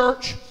come to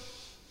church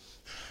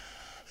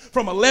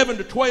from 11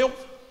 to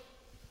 12.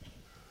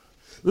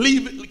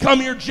 Come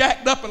here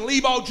jacked up and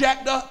leave all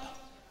jacked up.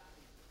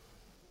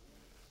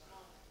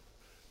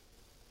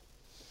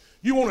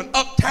 You want an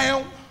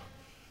uptown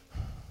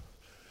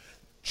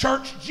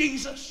church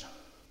Jesus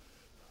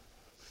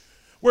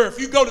Where if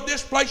you go to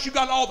this place, you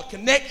got all the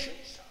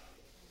connections.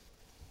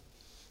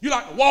 You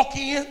like to walk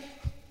in.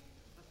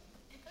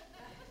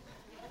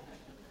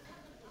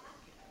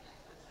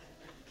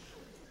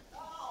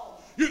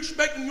 You're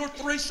expecting your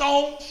 3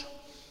 songs,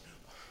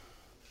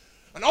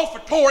 an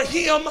offertory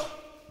hymn, a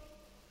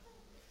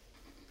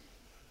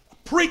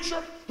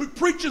preacher who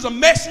preaches a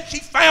message he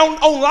found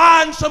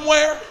online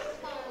somewhere,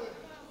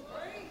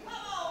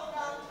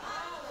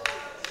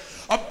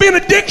 a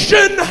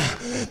benediction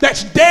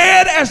that's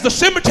dead as the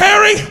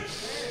cemetery,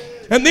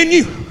 and then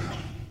you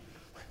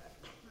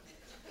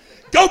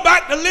go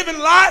back to living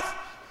life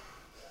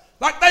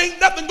like there ain't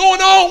nothing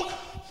going on.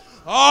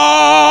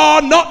 Oh,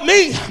 not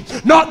me,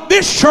 not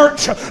this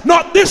church,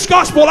 not this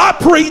gospel I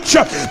preach.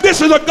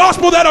 This is a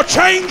gospel that'll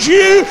change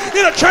you.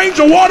 It'll change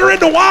the water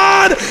into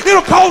wine.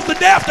 It'll cause the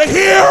deaf to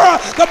hear,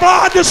 the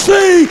blind to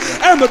see,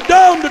 and the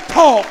dumb to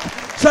talk.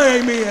 Say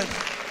amen.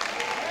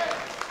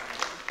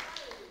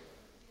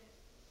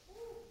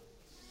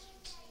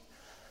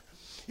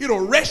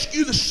 It'll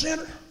rescue the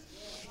sinner.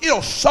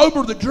 It'll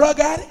sober the drug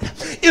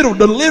addict. It'll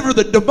deliver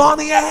the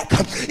demoniac.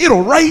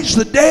 It'll raise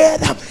the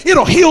dead.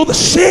 It'll heal the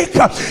sick.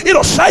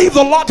 It'll save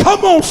the lost.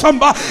 Come on,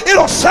 somebody.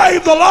 It'll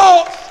save the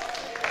lost.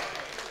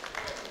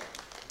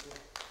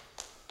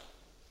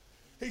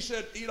 He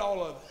said, eat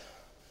all of it.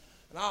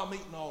 And I'm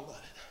eating all of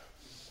it.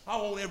 I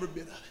want every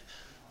bit of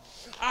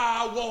it.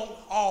 I want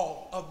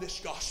all of this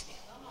gospel.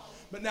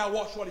 But now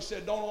watch what he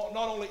said. Don't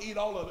not only eat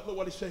all of it. Look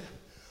what he said.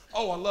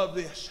 Oh, I love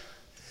this.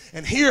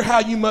 And hear how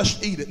you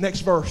must eat it. Next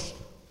verse.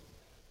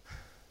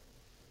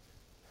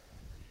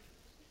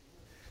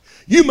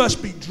 You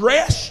must be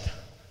dressed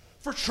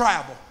for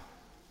travel.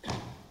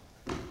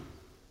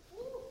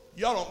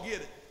 Y'all don't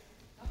get it.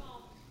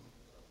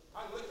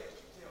 I look at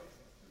you,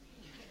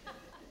 tell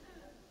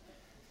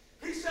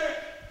me. He said,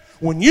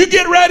 when you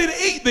get ready to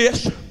eat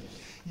this,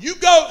 you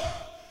go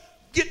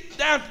get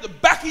down to the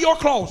back of your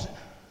closet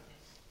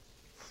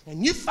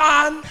and you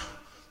find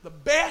the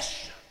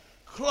best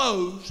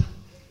clothes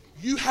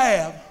you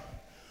have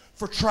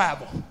for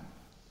travel.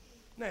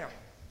 Now,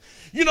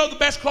 you know the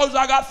best clothes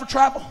I got for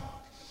travel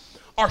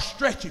are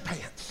stretchy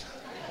pants.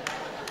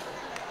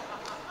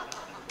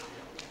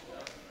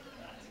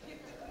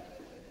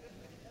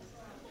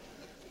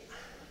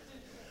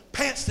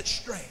 Pants that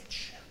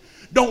stretch.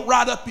 Don't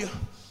ride up your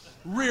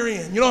rear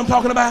end. You know what I'm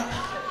talking about?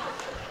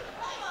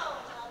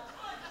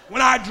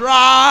 When I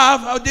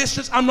drive a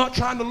distance, I'm not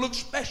trying to look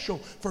special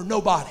for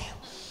nobody.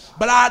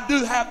 But I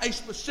do have a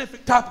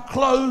specific type of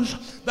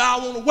clothes that I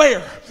want to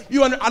wear.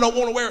 I don't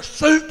want to wear a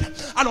suit.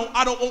 I don't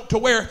want to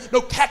wear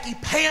no khaki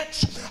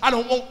pants. I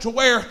don't want to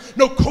wear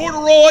no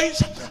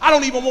corduroys. I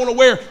don't even want to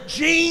wear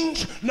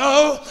jeans.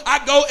 No,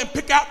 I go and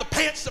pick out the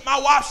pants that my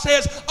wife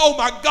says, oh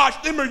my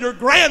gosh, them are your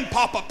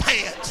grandpapa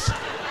pants.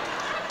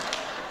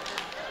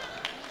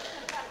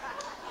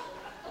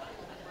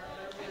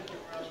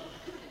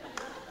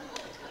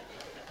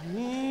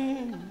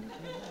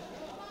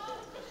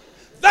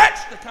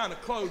 That's the kind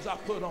of clothes I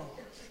put on.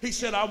 He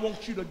said, I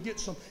want you to get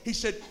some. He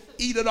said,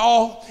 eat it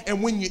all.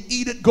 And when you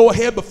eat it, go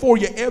ahead before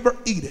you ever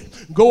eat it.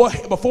 Go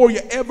ahead before you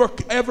ever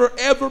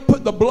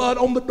put the blood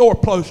on the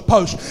doorpost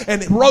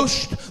and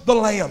roast the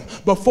lamb.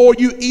 Before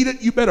you eat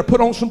it, you better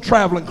put on some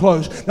traveling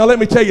clothes. Now, let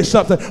me tell you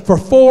something. For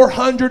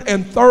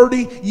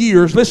 430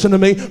 years, listen to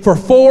me, for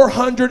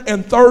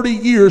 430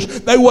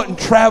 years, they wasn't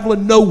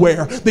traveling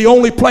nowhere. The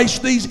only place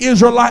these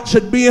Israelites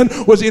had been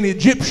was in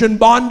Egyptian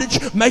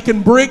bondage,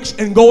 making bricks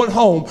and going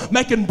home.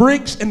 Making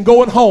bricks and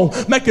going home.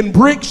 Making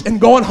bricks and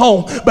going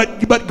home.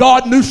 But God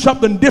knew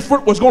something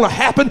different was going to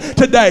happen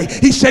today.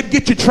 He said,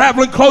 get your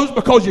traveling clothes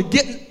because you're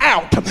getting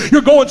out.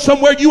 You're going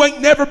somewhere you ain't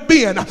never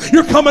been.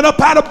 You're coming up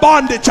out of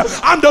bondage.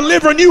 I'm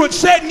delivering you and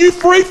setting you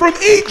free from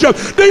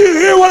Egypt. Do you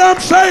hear what I'm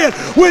saying?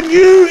 When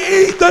you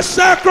eat the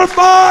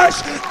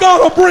sacrifice,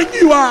 God will bring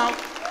you out.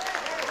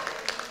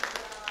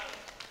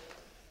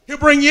 He'll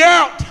bring you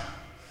out.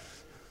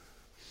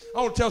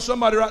 I want to tell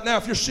somebody right now,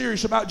 if you're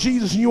serious about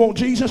Jesus and you want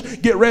Jesus,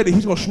 get ready.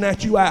 He's going to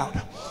snatch you out.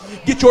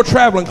 Get your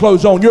traveling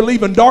clothes on. You're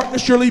leaving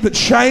darkness. You're leaving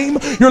shame.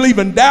 You're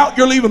leaving doubt.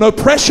 You're leaving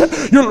oppression.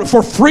 You're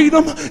for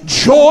freedom,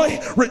 joy,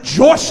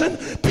 rejoicing,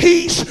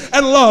 peace,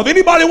 and love.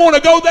 Anybody want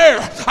to go there?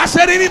 I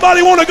said,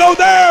 anybody want to go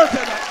there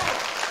today?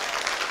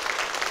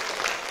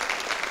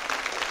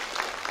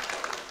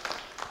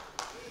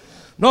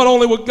 Not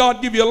only will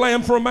God give you a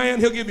lamb for a man,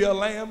 he'll give you a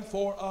lamb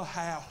for a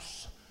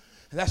house.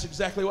 And that's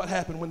exactly what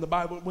happened when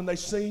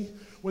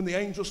the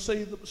angels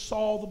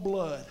saw the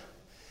blood.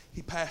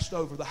 He passed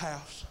over the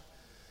house.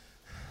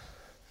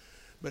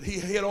 But he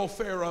hit old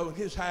Pharaoh in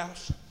his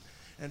house.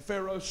 And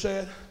Pharaoh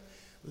said,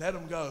 let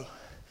them go.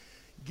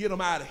 Get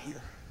them out of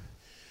here.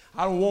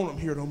 I don't want them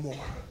here no more.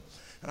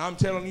 And I'm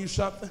telling you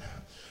something.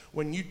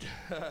 When you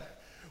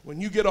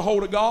get a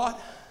hold of God,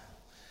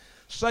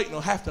 Satan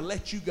will have to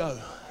let you go.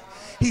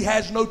 He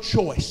has no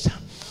choice.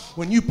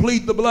 When you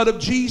plead the blood of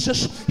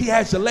Jesus, he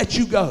has to let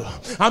you go.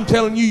 I'm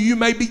telling you, you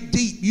may be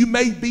deep. You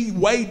may be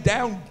way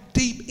down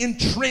deep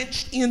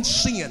entrenched in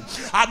sin.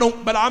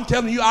 But I'm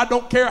telling you, I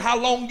don't care how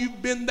long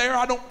you've been there.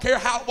 I don't care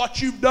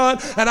what you've done,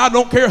 and I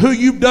don't care who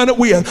you've done it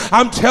with.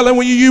 I'm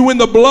telling you, when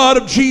the blood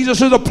of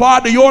Jesus is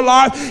applied to your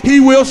life, He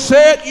will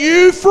set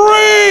you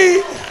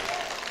free.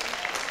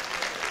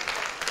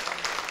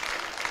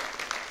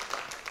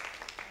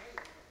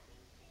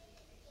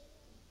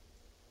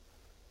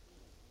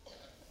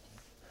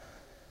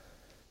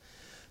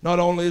 Not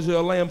only is He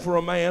a lamb for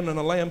a man and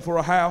a lamb for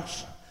a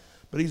house,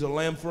 but He's a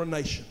lamb for a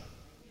nation.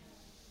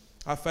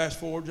 I fast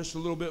forward just a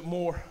little bit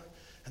more,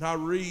 and I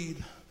read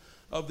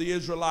of the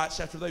Israelites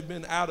after they've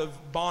been out of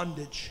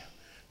bondage.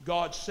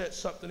 God set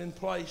something in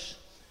place.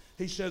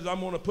 He says, I'm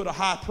going to put a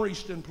high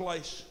priest in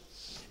place.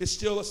 It's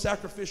still a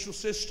sacrificial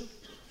system,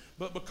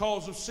 but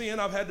because of sin,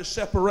 I've had to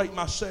separate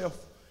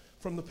myself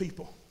from the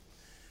people.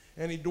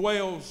 And He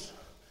dwells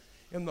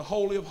in the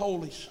Holy of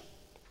Holies.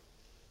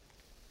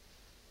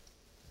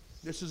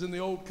 This is in the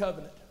Old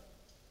Covenant.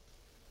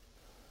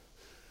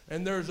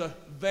 And there's a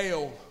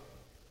veil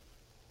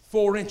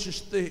 4 inches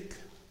thick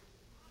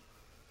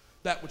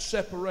that would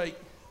separate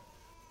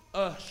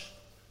us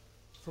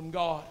from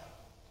God.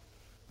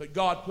 But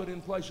God put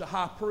in place a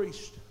high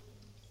priest.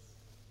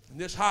 And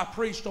this high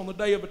priest on the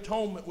Day of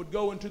Atonement would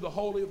go into the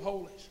Holy of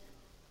Holies.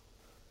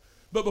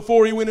 But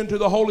before he went into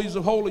the Holies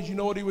of Holies, you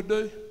know what he would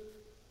do?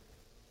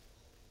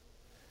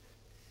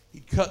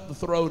 He'd cut the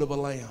throat of a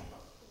lamb.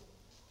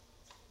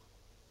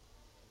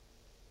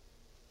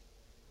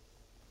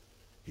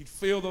 He'd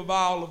fill the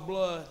vial of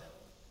blood.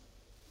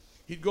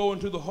 He'd go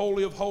into the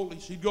Holy of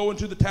Holies. He'd go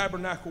into the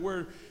tabernacle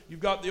where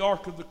you've got the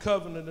Ark of the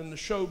Covenant and the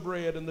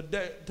showbread and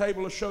the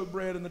table of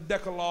showbread and the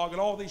Decalogue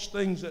and all these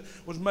things that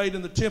was made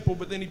in the temple.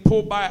 But then he'd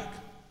pull back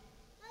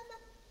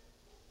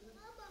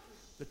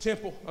the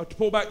temple, to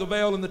pull back the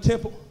veil in the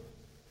temple.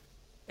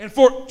 And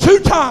for 2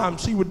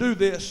 times he would do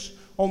this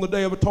on the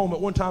Day of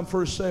Atonement. 1 time for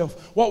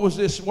himself. What was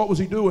this? What was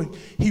he doing?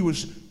 He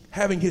was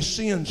having his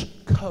sins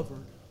covered.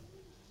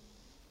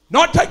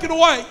 Not taken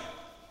away,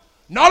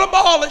 not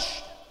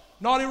abolished,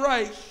 not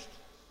erased,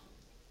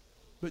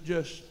 but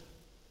just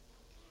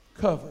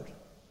covered.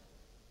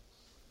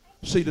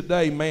 See,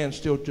 today man's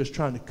still just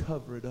trying to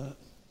cover it up.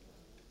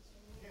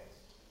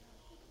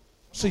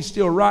 See,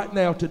 still right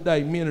now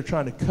today, men are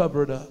trying to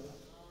cover it up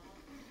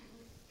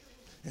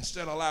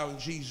instead of allowing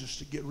Jesus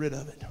to get rid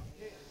of it,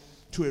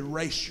 to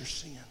erase your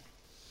sin.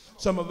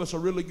 Some of us are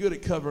really good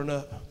at covering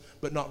up,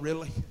 but not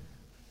really.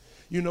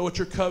 You know what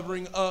your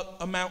covering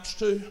up amounts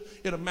to?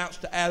 It amounts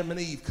to Adam and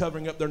Eve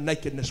covering up their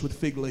nakedness with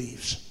fig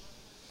leaves.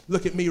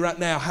 Look at me right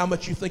now. How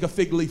much you think a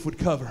fig leaf would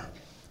cover?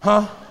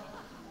 Huh?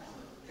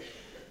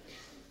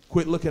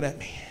 Quit looking at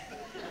me.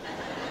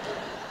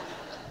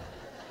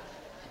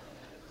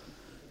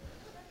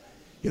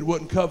 It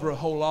wouldn't cover a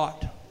whole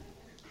lot.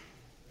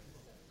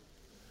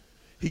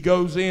 He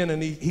goes in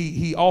and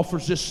he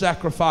offers this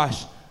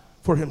sacrifice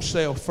for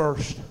himself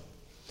first.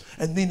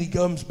 And then he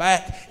comes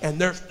back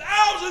and there's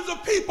thousands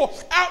of people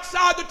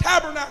outside the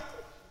tabernacle.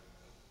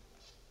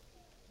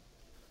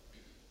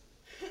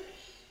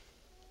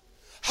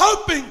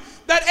 Hoping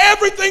that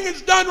everything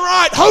is done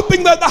right.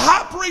 Hoping that the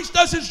high priest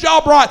does his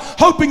job right.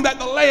 Hoping that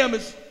the lamb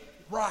is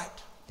right,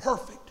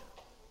 perfect.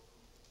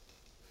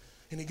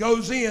 And he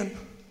goes in,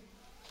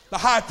 the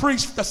high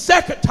priest, the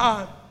 2nd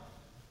time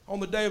on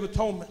the Day of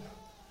Atonement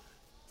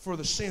for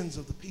the sins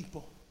of the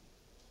people.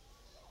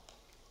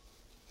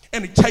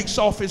 And he takes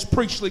off his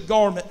priestly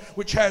garment,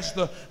 which has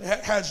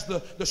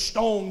the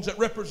stones that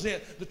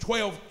represent the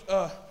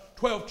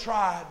 12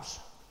 tribes.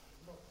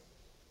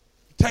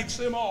 He takes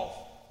them off.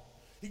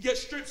 He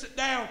strips it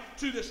down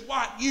to this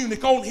white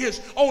eunuch.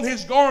 On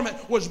his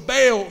garment was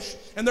bells.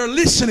 And they're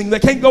listening. They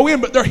can't go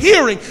in, but they're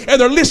hearing. And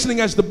they're listening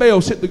as the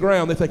bells hit the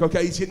ground. They think,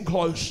 okay, he's getting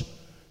close.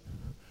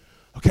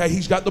 Okay,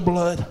 he's got the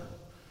blood.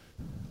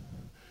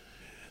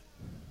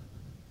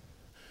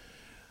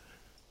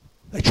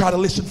 They try to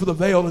listen for the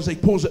veil as he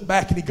pulls it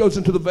back, and he goes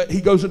into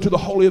the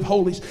Holy of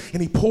Holies,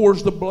 and he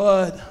pours the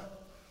blood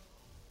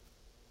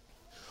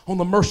on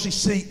the mercy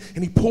seat,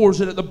 and he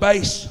pours it at the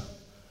base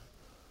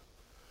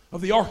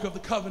of the Ark of the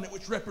Covenant,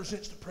 which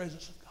represents the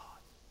presence of God.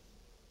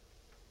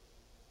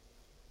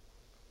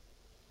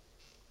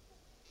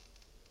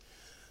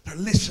 They're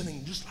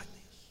listening just like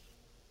this.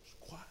 It's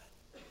quiet.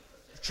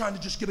 They're trying to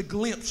just get a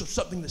glimpse of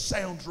something that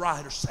sounds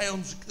right or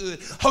sounds good,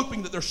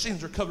 hoping that their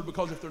sins are covered,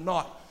 because if they're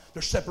not,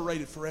 they're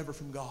separated forever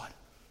from God.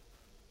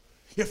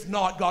 If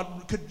not,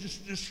 God could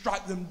just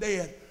strike them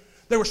dead.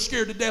 They were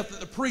scared to death that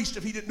the priest,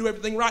 if he didn't do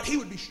everything right, he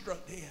would be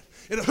struck dead.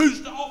 And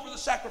who's to offer the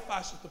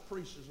sacrifice if the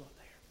priest is not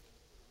there?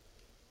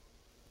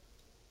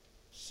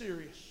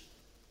 Serious.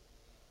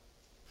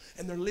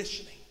 And they're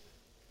listening.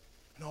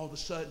 And all of a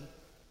sudden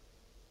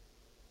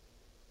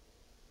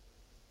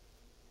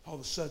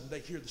they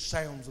hear the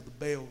sounds of the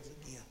bells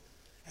again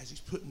as he's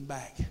putting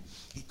back.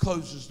 He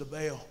closes the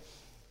veil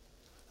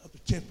of the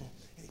temple.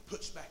 And he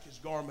puts back his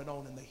garment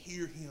on, and they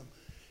hear him.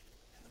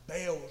 And the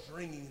bell is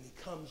ringing, and he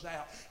comes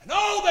out. And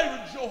oh,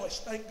 they rejoice.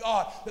 Thank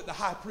God that the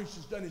high priest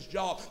has done his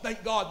job.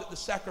 Thank God that the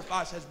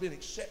sacrifice has been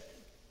accepted.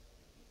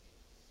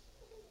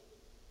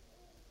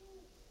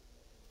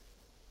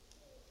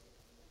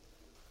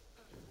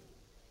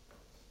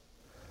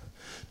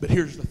 But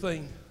here's the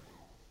thing.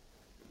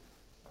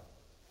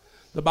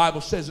 The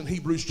Bible says in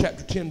Hebrews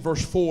chapter 10,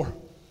 verse 4,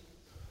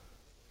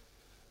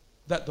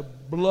 that the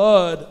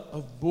blood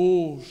of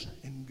bulls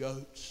and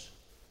goats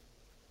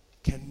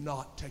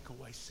cannot take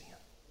away sin.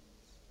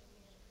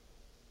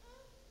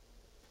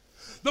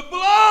 The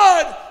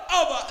blood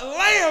of a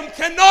lamb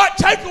cannot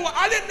take away.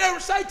 I didn't never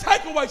say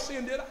take away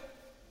sin, did I?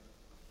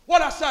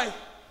 What'd I say?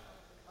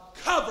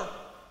 Cover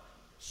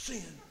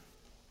sin.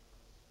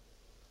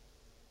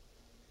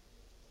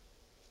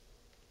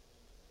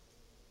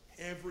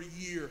 Every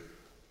year,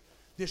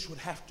 this would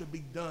have to be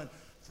done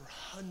for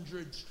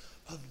hundreds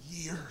of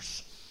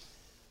years.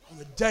 On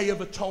the Day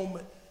of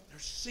Atonement,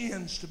 there's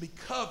sins to be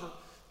covered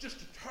just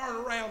to turn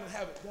around and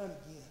have it done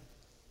again.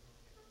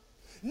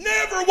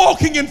 Never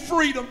walking in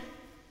freedom.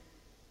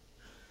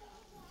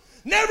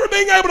 Never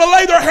being able to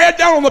lay their head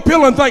down on the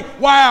pillow and think,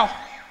 wow,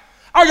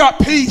 I got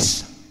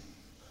peace.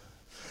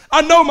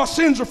 I know my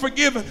sins are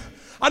forgiven.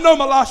 I know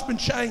my life's been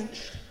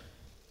changed.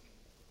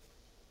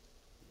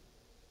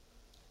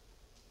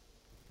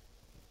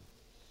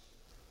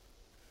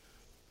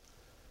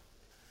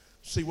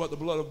 See what the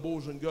blood of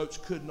bulls and goats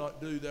could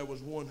not do. There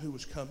was one who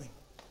was coming.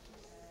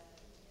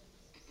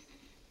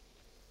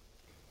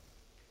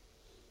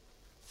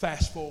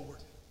 Fast forward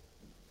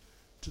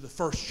to the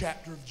first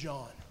chapter of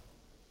John.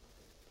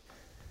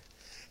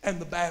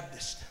 And the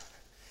Baptist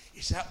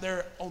is out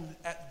there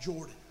at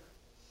Jordan.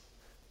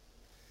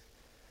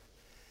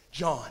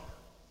 John,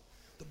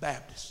 the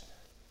Baptist.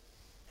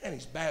 And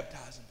he's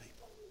baptizing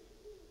people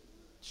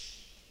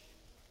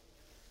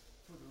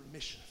for the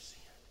remission of sin.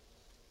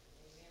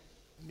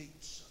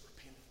 Needs of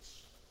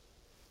repentance.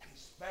 And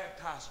he's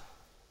baptizing.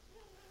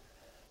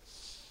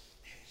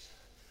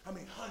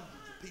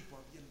 Hundreds of people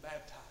are getting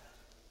baptized.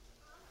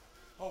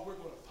 Oh, we're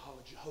going to follow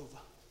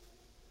Jehovah.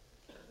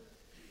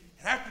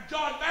 And after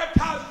John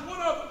baptizes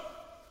one of them,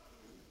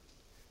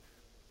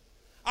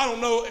 I don't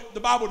know, the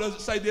Bible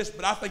doesn't say this,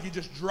 but I think he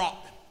just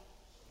dropped him.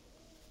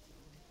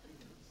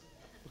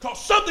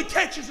 Because something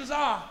catches his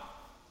eye.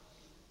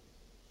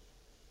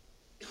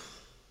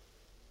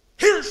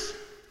 Here's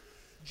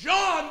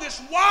John,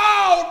 this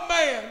wild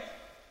man,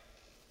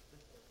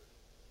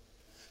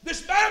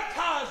 this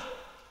baptizer,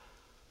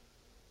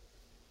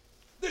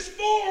 this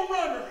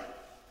forerunner,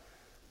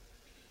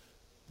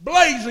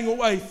 blazing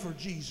away for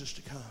Jesus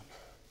to come.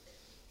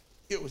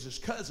 It was his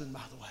cousin,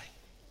 by the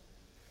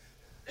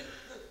way.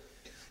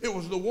 It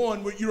was the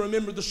one where you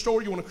remember the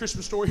story. You want a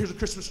Christmas story? Here's a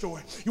Christmas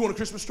story. You want a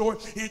Christmas story?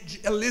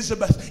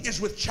 Elizabeth is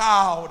with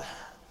child.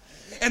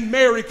 And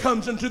Mary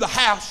comes into the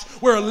house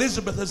where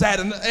Elizabeth is at.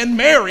 And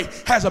Mary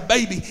has a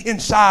baby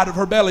inside of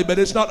her belly. But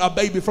it's not a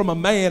baby from a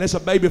man. It's a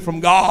baby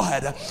from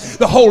God.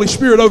 The Holy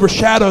Spirit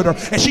overshadowed her.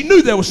 And she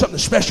knew there was something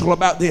special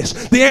about this.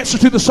 The answer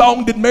to the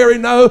song, did Mary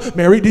know?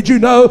 Mary, did you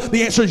know?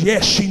 The answer is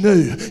yes, she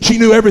knew. She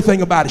knew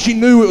everything about it. She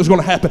knew it was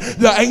going to happen.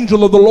 The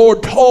angel of the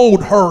Lord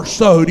told her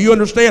so. Do you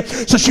understand?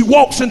 So she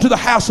walks into the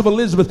house of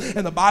Elizabeth.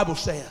 And the Bible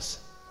says,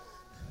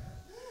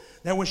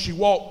 now when she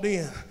walked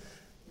in,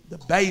 the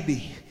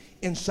baby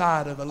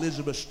inside of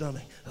Elizabeth's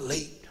stomach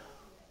leaped.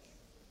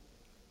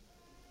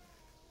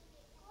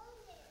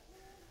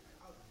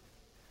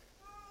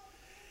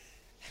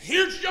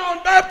 Here's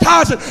John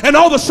baptizing, and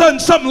all of a sudden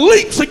something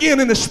leaps again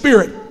in the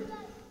spirit.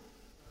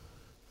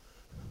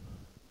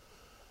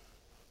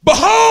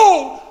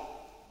 Behold,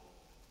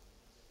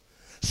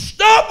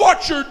 stop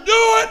what you're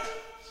doing.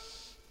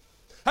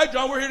 Hey,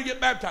 John, we're here to get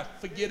baptized.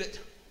 Forget it.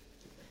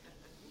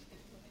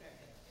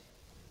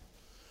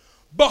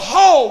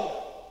 Behold,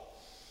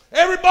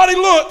 everybody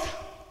look.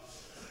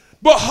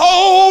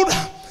 Behold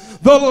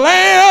the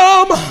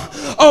Lamb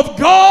of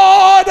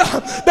God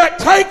that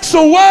takes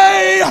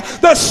away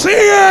the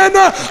sin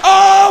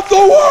of the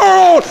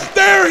world.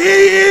 There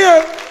he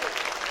is.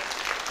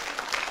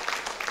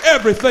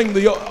 Everything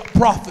the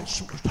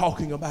prophets were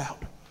talking about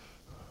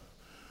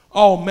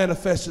all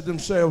manifested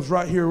themselves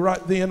right here,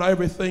 right then.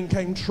 Everything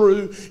came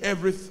true.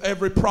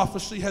 Every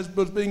prophecy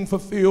was being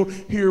fulfilled.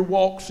 Here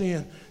walks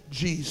in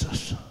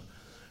Jesus,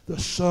 the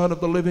Son of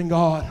the living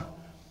God,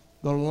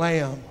 the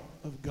Lamb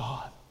of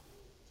God.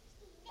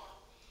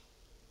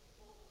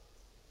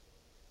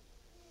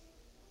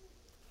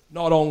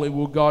 Not only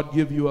will God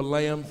give you a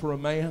lamb for a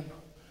man,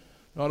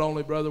 not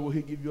only, brother, will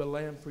he give you a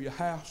lamb for your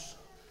house,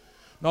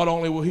 not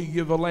only will he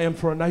give a lamb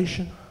for a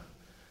nation,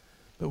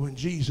 but when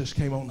Jesus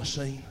came on the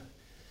scene,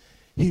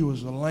 he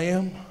was the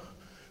lamb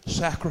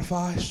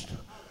sacrificed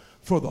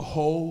for the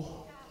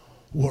whole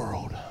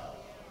world.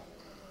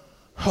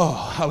 Oh,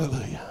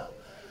 hallelujah.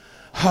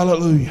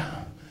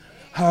 Hallelujah.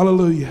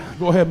 Hallelujah.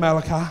 Go ahead,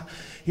 Malachi.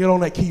 Get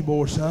on that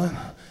keyboard, son.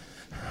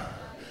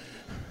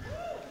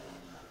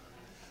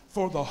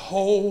 For the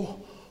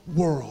whole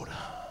world.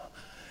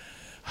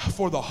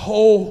 For the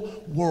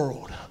whole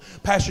world.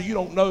 Pastor, you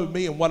don't know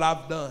me and what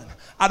I've done.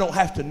 I don't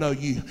have to know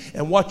you.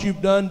 And what you've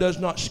done does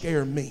not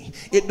scare me.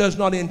 It does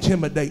not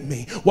intimidate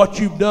me. What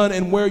you've done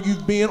and where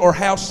you've been or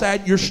how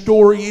sad your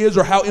story is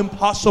or how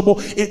impossible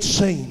it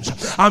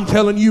seems. I'm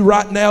telling you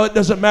right now, it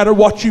doesn't matter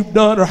what you've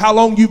done or how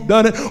long you've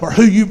done it or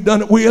who you've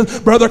done it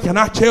with. Brother, can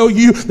I tell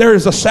you, there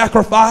is a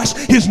sacrifice.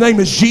 His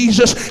name is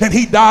Jesus, and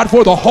he died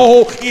for the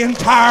whole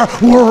entire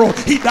world.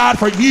 He died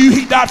for you.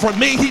 He died for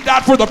me. He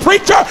died for the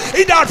preacher.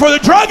 He died for the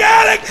drug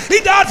addict.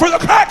 He died for the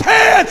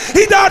crackhead.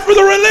 He died for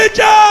the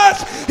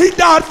religious. He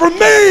died for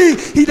me.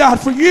 He died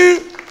for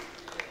you.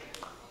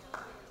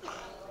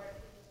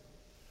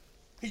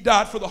 He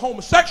died for the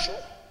homosexual.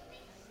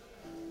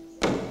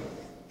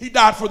 He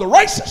died for the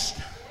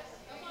racist.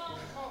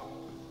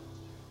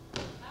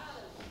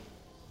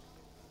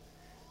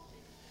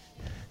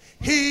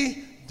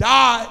 He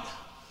died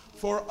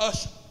for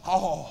us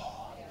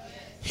all.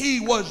 He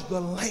was the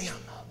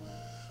Lamb.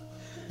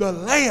 The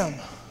Lamb.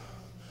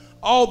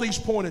 All these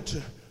pointed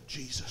to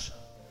Jesus.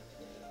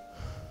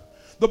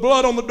 The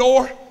blood on the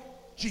door,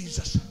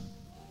 Jesus.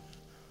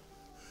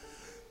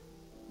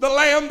 The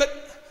lamb that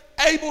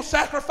Abel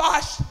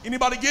sacrificed,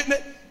 anybody getting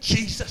it?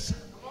 Jesus.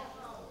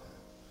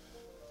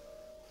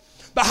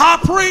 The high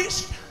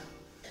priest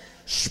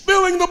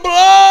spilling the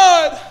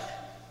blood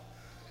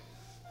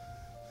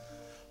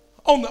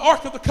on the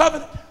Ark of the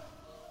Covenant,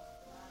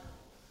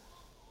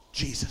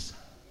 Jesus.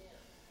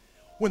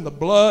 When the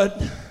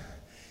blood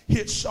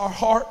hits our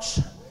hearts,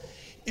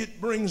 it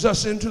brings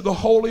us into the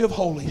Holy of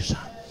Holies.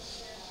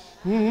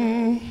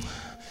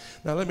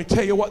 Now let me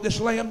tell you what this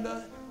lamb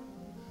done.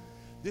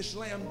 This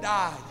lamb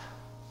died.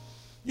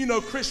 You know,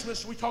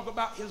 Christmas, we talk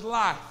about his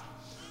life.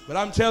 But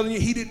I'm telling you,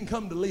 he didn't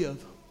come to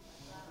live.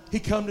 He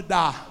come to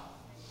die.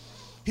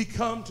 He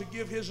come to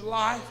give his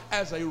life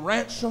as a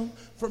ransom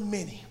for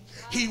many.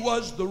 He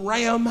was the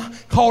ram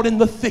caught in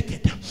the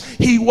thicket.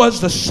 He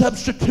was the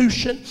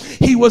substitution.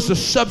 He was the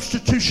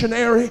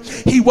substitutionary.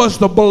 He was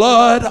the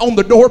blood on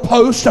the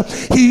doorpost.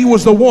 He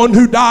was the one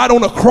who died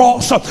on a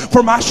cross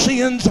for my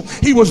sins.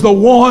 He was the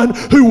one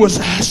who was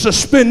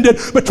suspended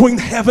between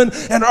heaven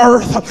and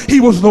earth. He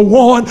was the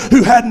one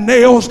who had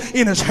nails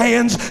in his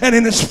hands and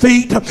in his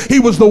feet. He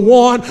was the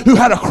one who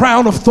had a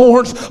crown of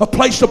thorns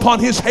placed upon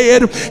his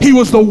head. He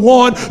was the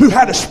one who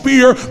had a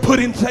spear put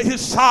into his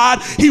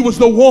side. He was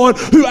the one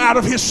who out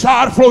of his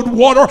side flowed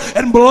water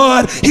and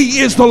blood. He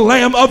is the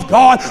Lamb of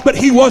God. But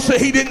he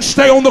didn't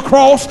stay on the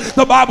cross.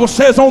 The Bible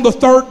says on the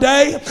third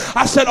day.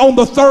 I said on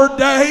the third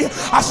day.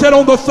 I said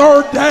on the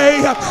third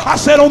day. I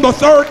said on the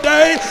third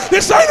day.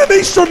 This ain't an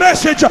Easter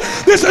message.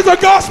 This is a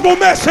gospel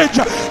message.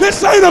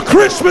 This ain't a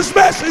Christmas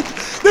message.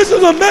 This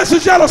is a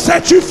message that'll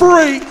set you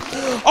free.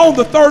 On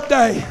the third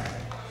day,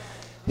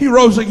 he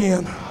rose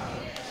again.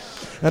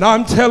 And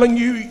I'm telling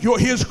you,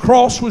 his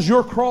cross was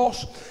your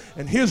cross,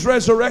 and his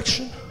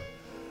resurrection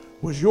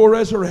was your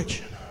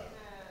resurrection.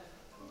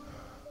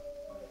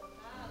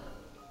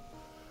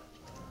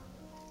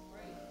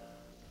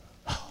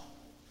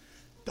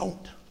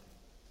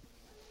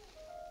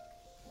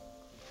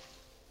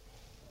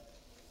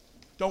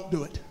 Don't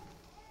do it.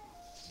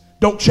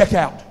 Don't check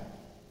out.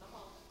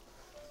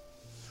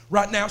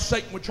 Right now,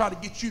 Satan would try to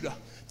get you to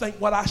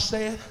think what I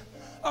said.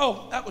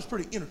 Oh, that was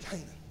pretty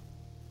entertaining.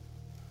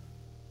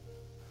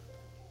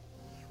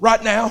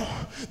 Right now,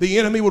 the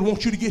enemy would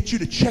want you to get you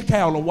to check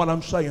out on what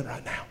I'm saying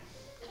right now.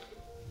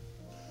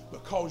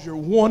 Because you're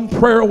one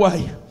prayer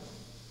away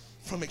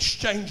from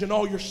exchanging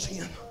all your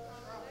sin.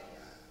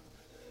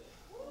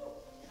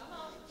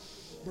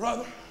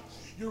 Brother,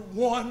 you're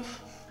one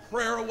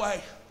prayer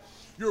away.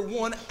 You're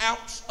 1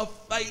 ounce of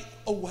faith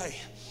away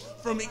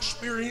from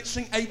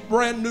experiencing a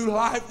brand new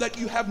life that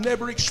you have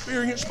never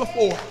experienced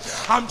before.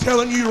 I'm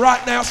telling you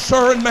right now,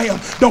 sir and ma'am,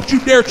 don't you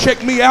dare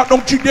check me out.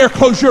 Don't you dare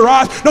close your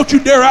eyes. Don't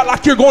you dare act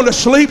like you're going to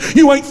sleep.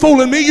 You ain't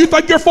fooling me. You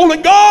think you're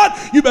fooling God?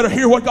 You better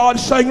hear what God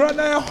is saying right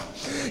now.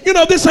 You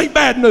know, this ain't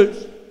bad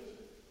news.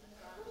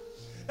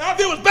 Now, if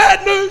it was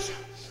bad news,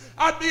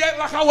 I'd be acting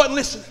like I wasn't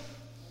listening.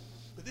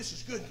 But this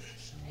is good news.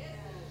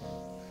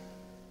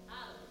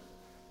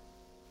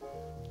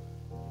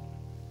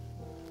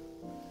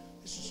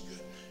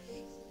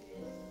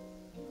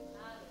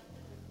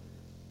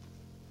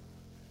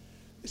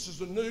 This is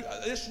the new.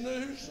 This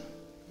news,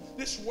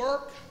 this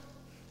work,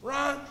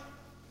 Ryan,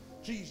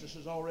 Jesus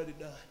has already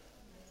done.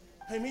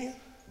 Amen.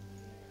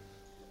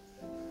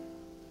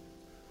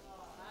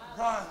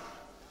 Ryan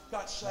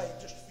got saved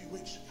just a few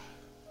weeks ago.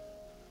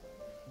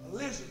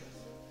 Elizabeth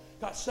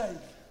got saved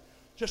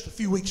just a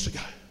few weeks ago.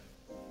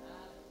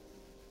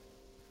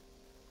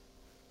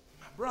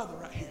 My brother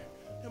right here.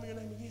 Tell me your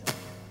name again.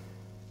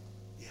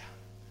 Yeah.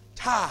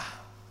 Ty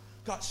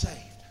got saved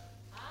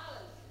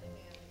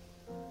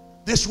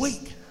this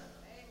week.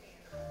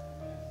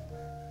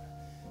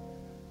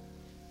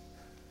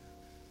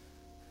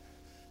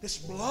 This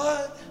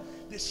blood,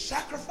 this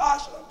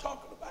sacrifice that I'm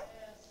talking about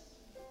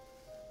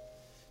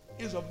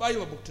is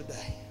available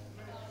today.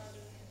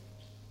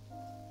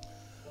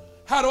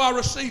 How do I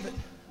receive it?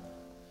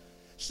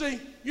 See,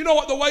 you know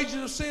what the wages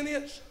of sin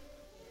is?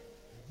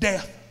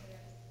 Death.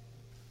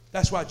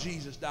 That's why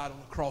Jesus died on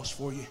the cross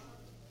for you.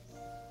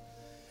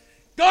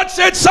 God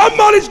said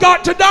somebody's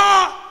got to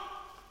die.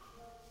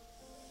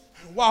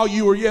 While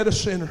you were yet a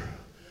sinner,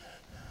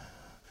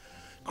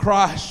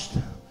 Christ,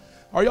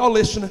 are y'all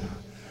listening?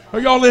 Are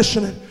y'all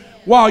listening?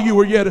 While you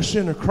were yet a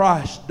sinner,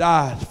 Christ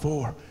died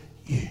for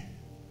you.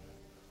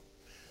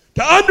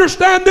 To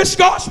understand this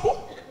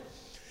gospel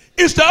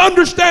is to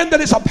understand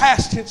that it's a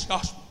past tense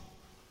gospel.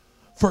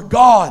 For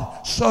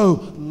God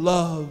so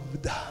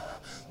loved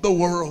the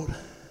world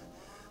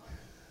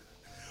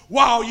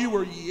while you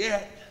were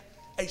yet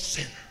a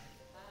sinner.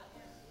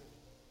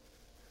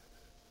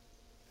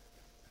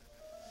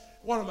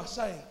 What am I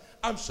saying?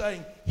 I'm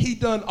saying He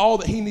done all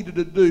that He needed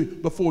to do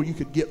before you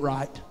could get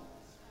right.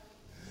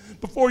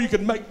 Before you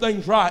could make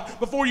things right.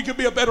 Before you could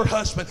be a better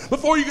husband.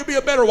 Before you could be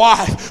a better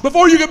wife.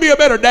 Before you could be a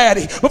better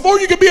daddy. Before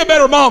you could be a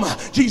better mama.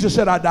 Jesus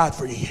said, I died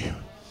for you.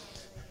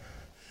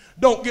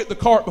 Don't get the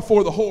cart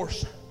before the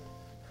horse.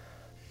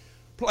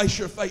 Place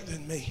your faith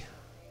in me,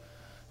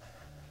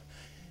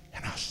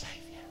 and I'll save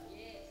you.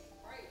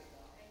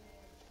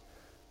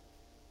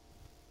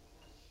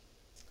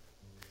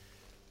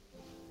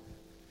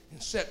 In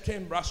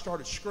September, I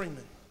started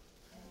screaming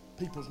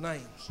people's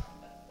names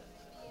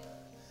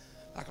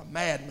like a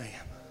madman.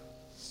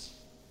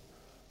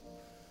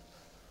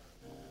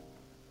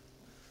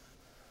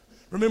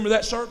 Remember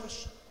that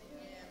service?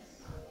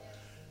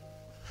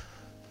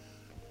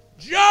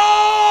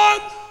 John,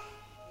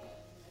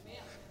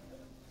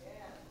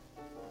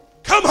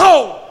 come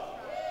home.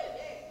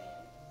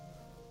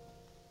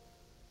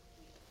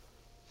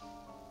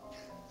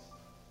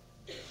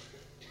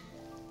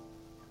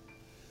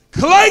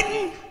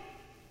 Clayton,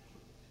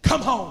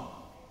 come home.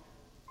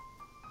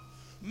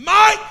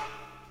 Mike,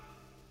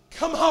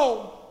 come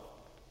home.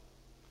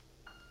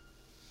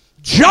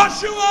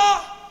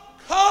 Joshua,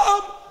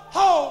 come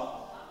home.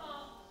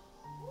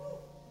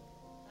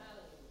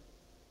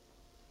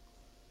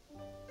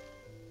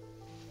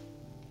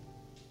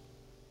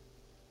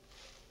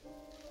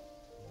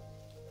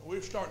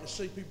 We're starting to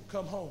see people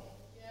come home.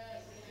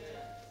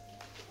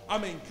 I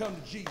mean, come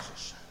to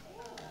Jesus.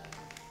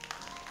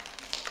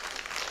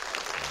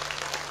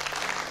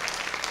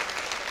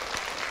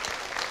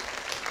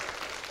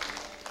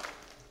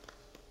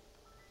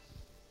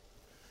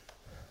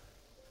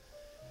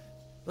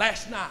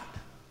 Last night,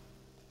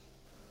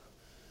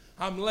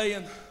 I'm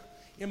laying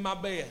in my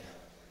bed,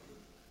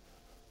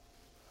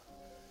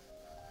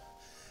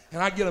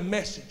 and I get a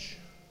message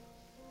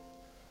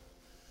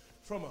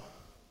from a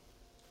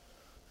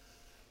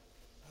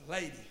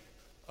lady.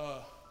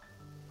 Well,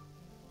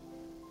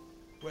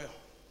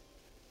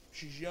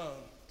 she's young,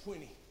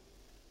 20,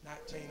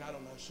 19, I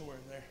don't know, somewhere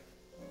in there.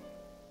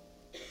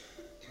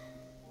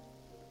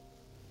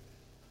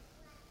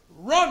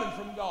 Running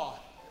from God.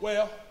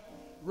 Well,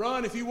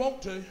 run if you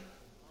want to.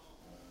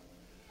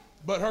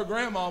 But her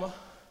grandmama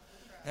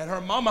and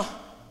her mama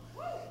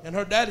and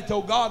her daddy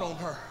told God on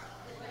her.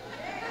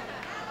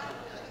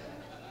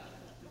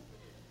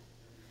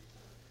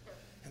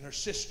 And her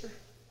sister.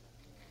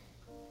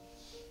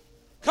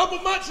 A couple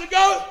months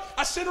ago,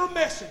 I sent her a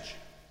message.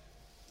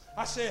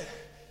 I said,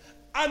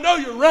 I know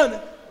you're running,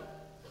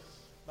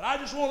 but I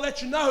just want to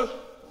let you know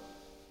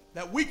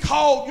that we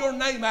called your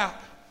name out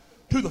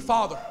to the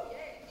Father.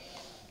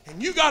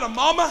 And you got a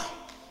mama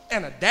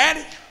and a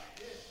daddy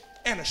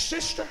and a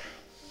sister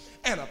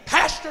and a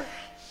pastor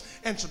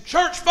and some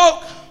church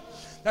folk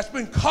that's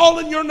been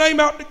calling your name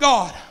out to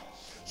God.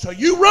 So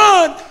you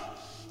run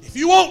if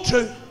you want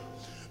to,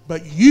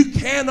 but you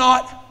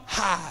cannot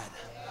hide.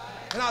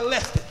 And I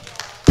left it.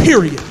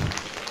 Period.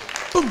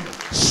 Boom.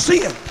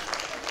 Sin.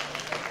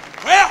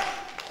 Well,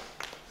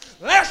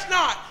 last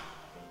night,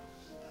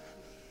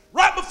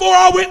 right before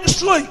I went to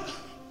sleep,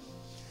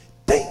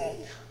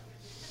 ding,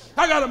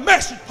 I got a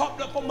message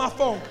popped up on my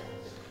phone.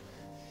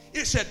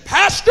 It said,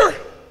 Pastor,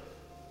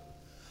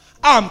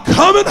 I'm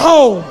coming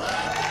home.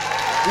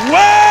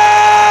 Well,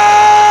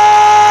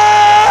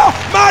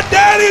 my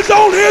daddy's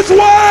on his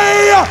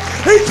way.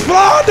 He's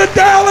flying to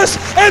Dallas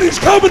and he's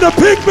coming to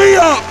pick me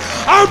up.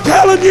 I'm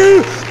telling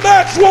you,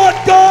 that's what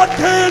God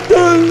can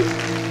do.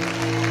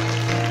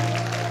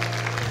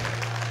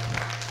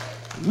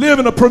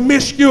 Living a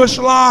promiscuous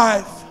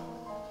life,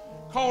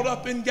 caught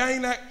up in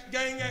gang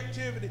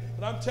activity.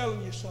 But I'm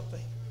telling you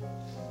something.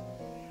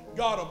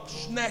 God will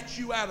snatch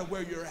you out of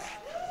where you're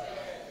at.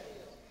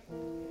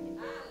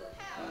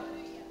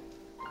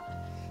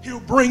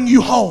 He'll bring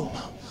you home.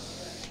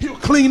 He'll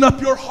clean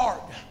up your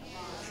heart.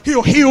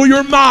 He'll heal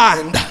your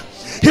mind.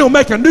 He'll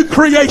make a new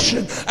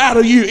creation out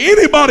of you.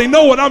 Anybody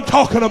know what I'm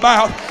talking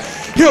about?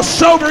 He'll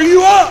sober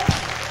you up.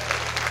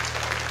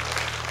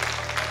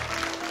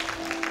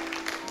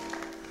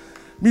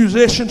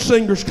 Musicians,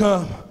 singers,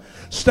 come.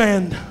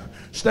 Stand.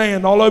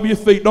 Stand all over your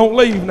feet. Don't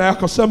leave now,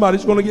 because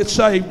somebody's going to get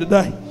saved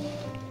today.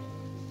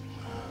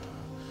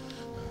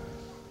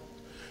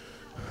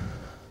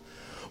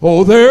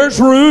 Oh,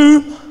 there's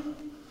room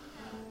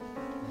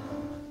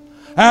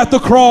at the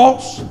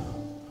cross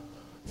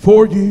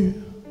for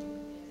you.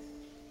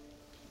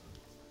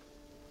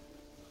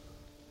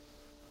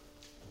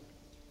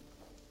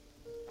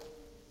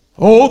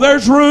 Oh,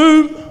 there's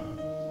room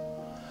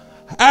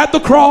at the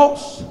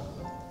cross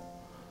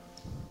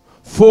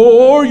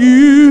for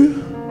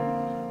you.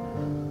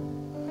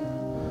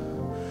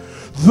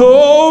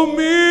 Though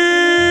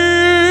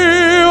millions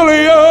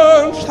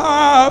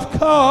have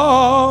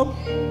come,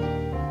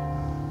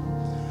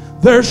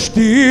 there's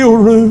still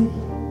room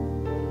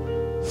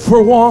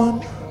for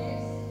one.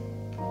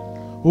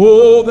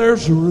 Oh,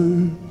 there's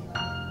room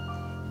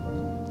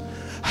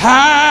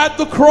at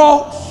the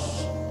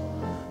cross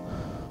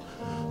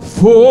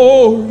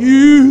for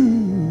you.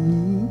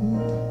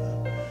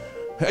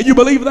 You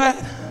believe that?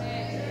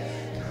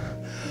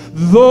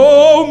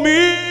 Though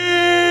millions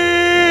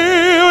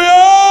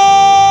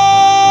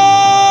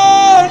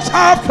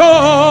have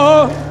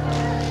come,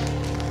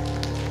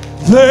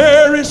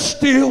 there is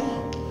still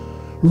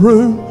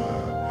room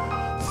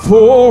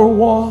for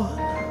one.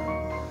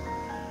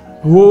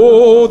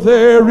 Oh,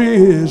 there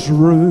is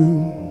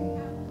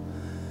room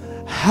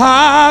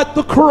at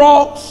the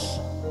cross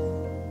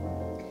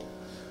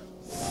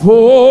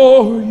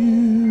for you.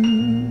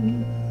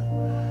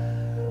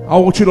 I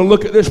want you to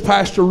look at this,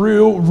 Pastor,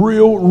 real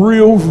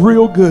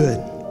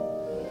good.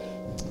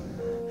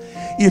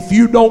 If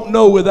you don't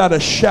know without a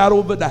shadow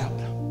of a doubt,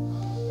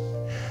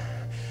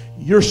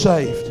 you're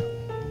saved.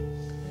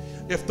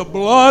 If the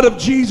blood of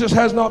Jesus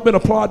has not been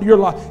applied to your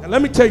life, and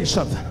let me tell you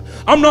something,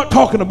 I'm not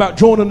talking about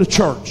joining the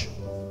church.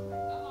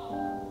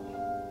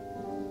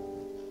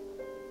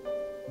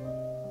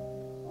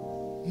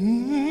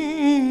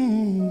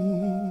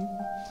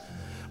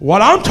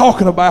 What I'm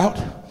talking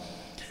about,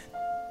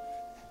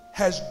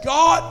 has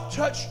God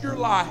touched your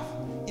life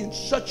in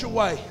such a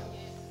way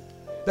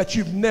that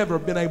you've never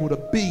been able to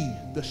be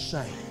the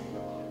same?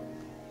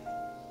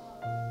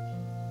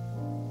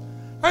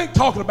 I ain't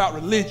talking about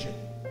religion.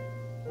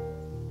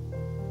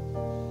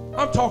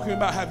 I'm talking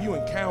about, have you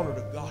encountered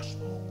a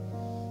gospel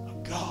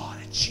of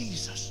God and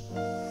Jesus?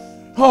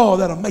 Oh,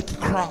 that'll make you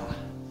cry.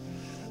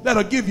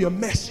 That'll give you a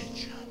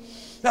message.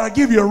 That'll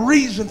give you a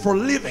reason for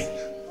living.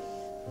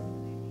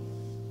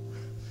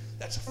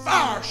 That's a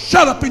fire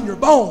shut up in your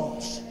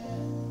bones.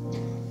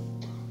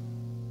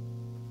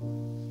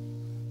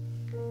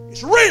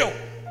 It's real.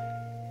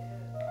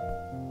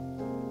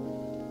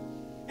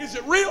 Is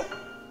it real?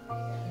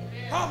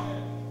 Huh?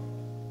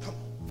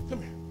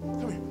 Come here.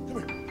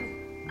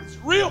 It's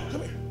real.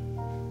 Come here.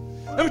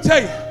 Let me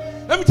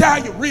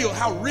tell you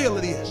how real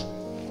it is.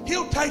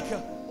 He'll take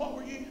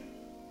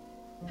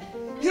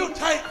he'll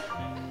take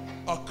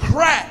a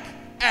crack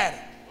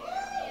addict,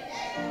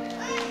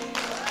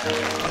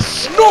 a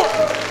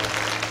snorting,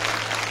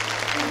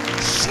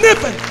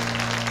 sniffing,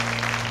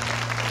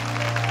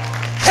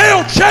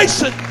 hell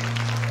chasing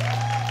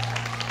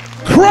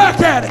crack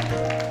addict,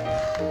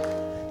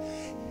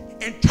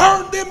 and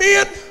turn them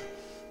in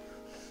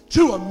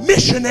to a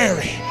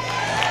missionary.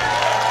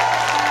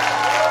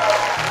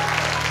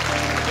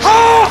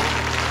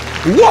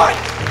 What?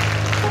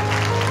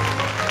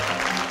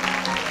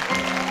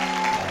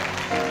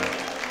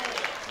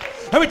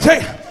 Let me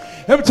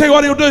tell you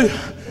what he'll do.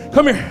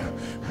 Come here.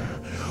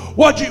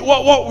 What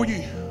were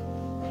you?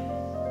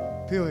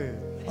 Pillhead.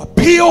 A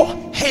pill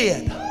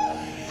head.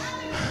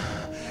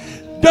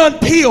 Done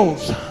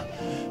pills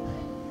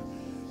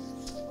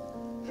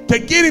to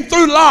get him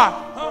through life,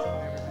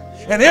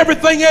 and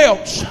everything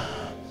else.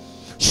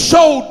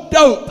 Sold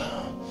dope.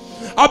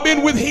 I've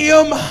been with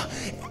him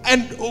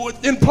and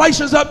in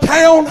places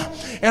uptown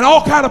and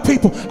all kind of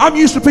people. I'm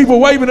used to people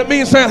waving at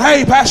me and saying,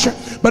 "Hey, Pastor,"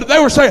 but they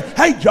were saying,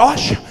 "Hey,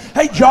 Josh,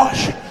 hey,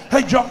 Josh,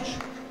 hey, Josh,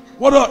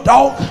 what up,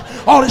 dog?"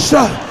 All this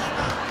stuff.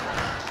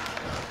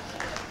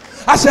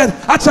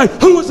 I'd say,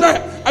 "Who was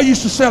that?" I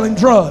used to sell him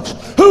drugs.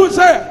 "Who was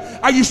that?"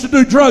 I used to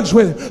do drugs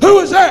with him. "Who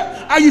was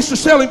that?" I used to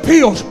sell him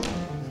pills.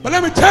 But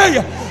let me tell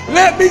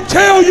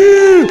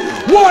you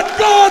what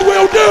God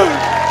will do.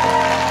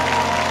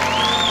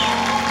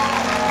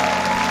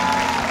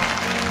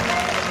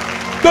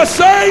 The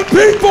same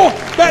people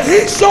that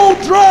he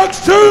sold drugs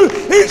to,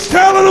 he's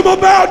telling them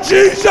about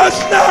Jesus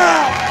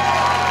now.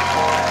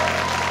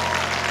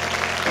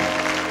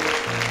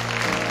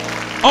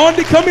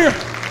 Andy, come here.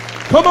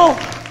 Come on.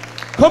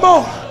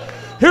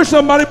 Here's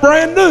somebody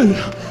brand new.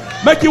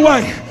 Make your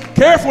way.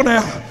 Careful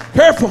now.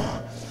 Careful.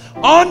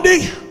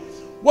 Andy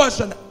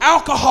was an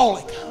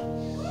alcoholic.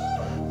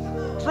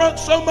 Drunk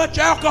so much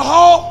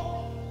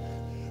alcohol,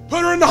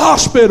 put her in the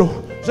hospital.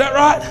 Is that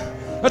right?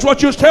 That's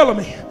what you was telling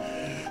me.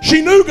 She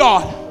knew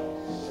God.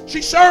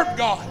 She served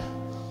God.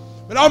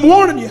 But I'm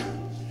warning you,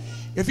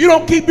 if you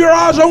don't keep your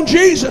eyes on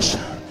Jesus,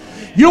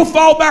 you'll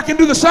fall back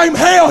into the same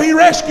hell he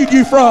rescued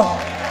you from.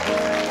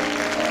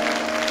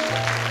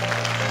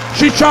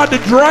 She tried to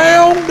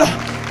drown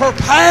her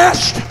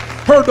past,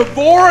 her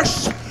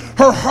divorce,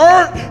 her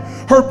hurt,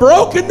 her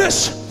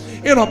brokenness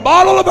in a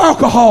bottle of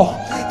alcohol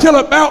till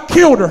it about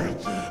killed her.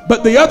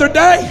 But the other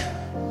day,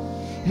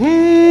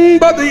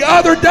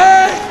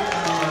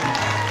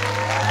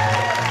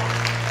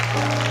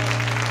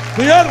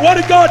 what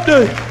did God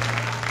do?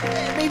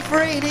 Set me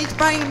free, and he's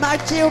bringing my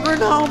children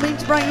home.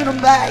 He's bringing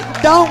them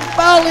back. Don't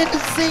fall into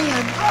sin.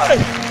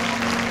 Hey.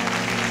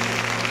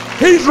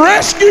 He's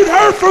rescued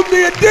her from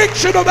the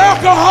addiction of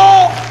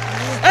alcohol,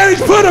 and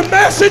He's put a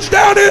message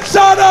down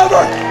inside of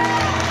her.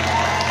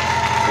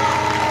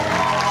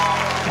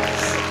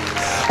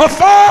 A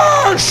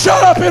fire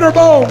shut up in her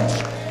bones,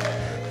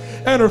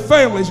 and her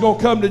family's going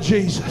to come to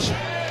Jesus.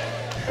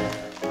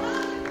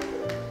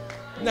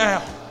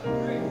 Now,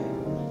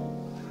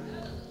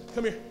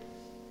 come here.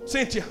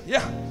 Cynthia,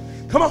 yeah,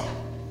 come on.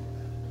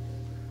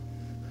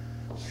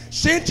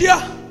 Cynthia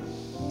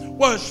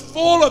was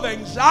full of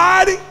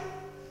anxiety,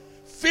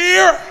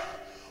 fear,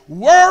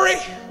 worry.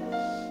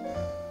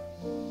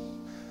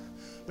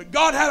 But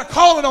God had a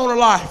calling on her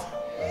life.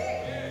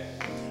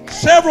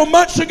 Several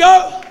months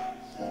ago,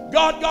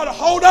 God got a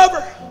hold of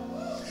her.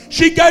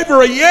 She gave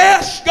her a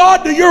yes,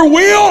 God, to your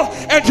will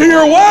and to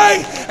your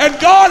way. And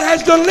God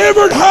has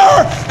delivered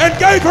her and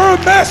gave her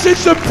a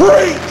message to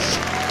preach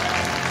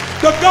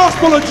the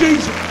gospel of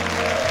Jesus.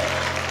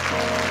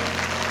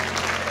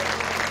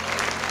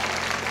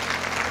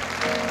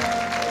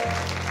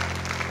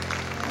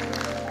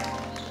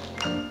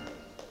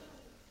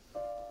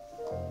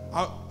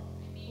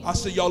 I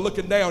see y'all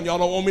looking down. Y'all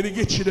don't want me to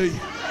get you, do you?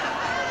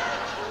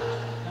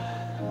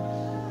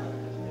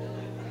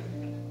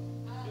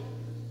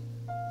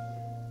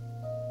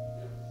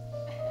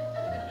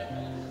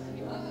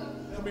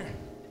 Come here.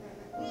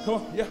 Come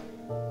on, yeah.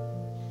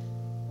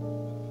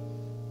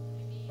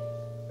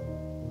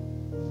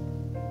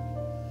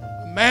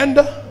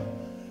 Amanda,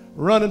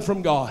 running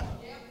from God.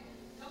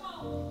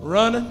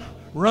 Running.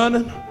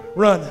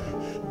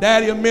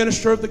 Daddy, a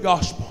minister of the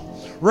gospel.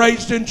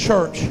 Raised in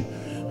church.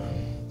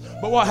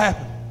 But what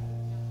happened?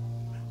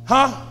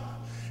 Huh?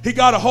 He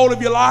got a hold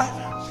of your life.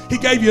 He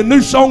gave you a new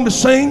song to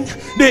sing,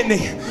 didn't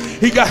he?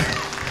 He got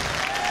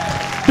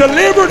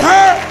delivered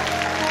her.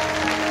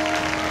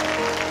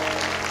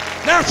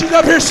 Now she's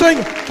up here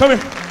singing. Come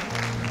here.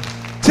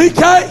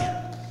 TK,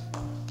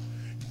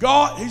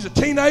 God, he's a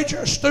teenager,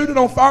 a student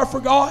on fire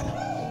for God.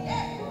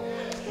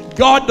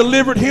 God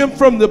delivered him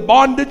from the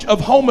bondage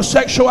of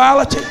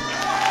homosexuality.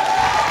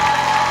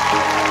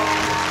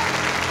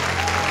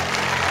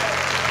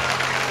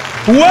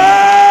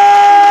 Wow!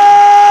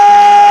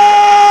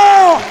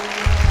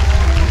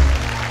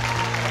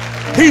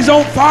 He's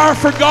on fire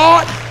for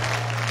God,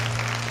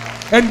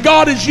 and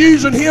God is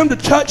using him to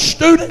touch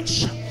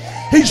students.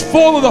 He's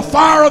full of the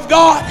fire of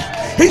God.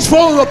 He's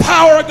full of the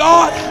power of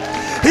God.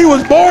 He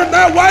was born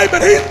that way,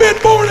 but he's been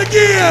born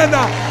again.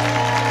 I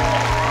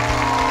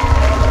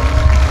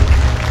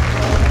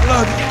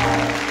love you.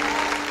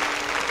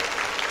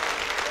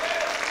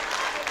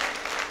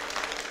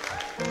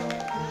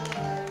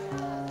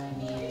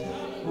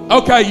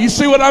 Okay, you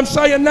see what I'm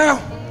saying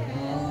now?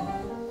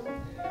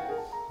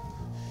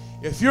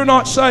 If you're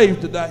not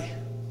saved today,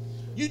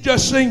 you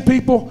just seen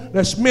people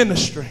that's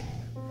ministering.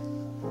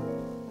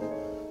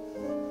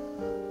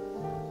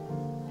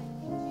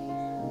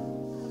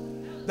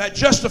 That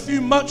just a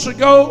few months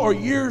ago or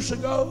years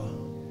ago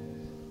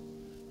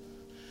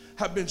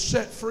have been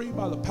set free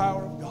by the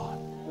power of God.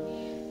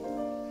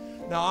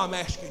 Now I'm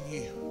asking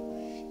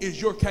you,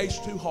 is your case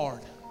too hard?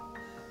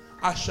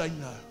 I say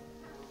no.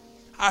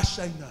 I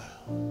say no.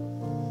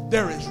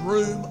 There is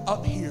room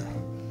up here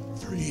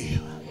for you.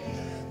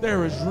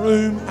 There is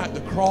room at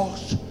the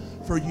cross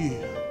for you.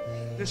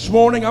 This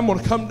morning I'm going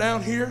to come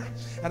down here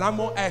and I'm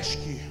going to ask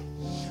you.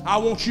 I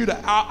want you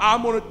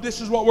to, this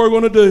is what we're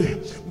going to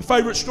do. My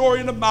favorite story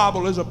in the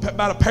Bible is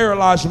about a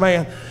paralyzed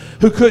man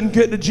who couldn't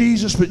get to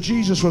Jesus, but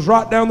Jesus was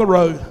right down the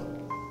road.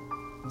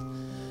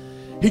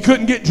 He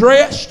couldn't get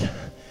dressed.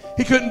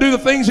 He couldn't do the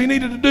things he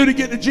needed to do to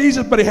get to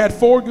Jesus, but he had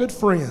 4 good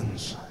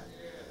friends.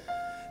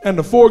 And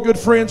the 4 good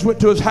friends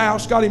went to his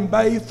house, got him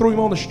bathed, threw him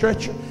on the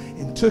stretcher,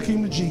 and took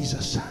him to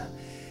Jesus.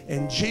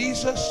 And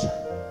Jesus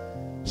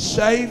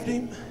saved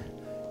him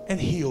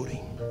and healed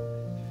him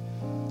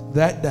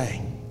that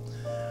day.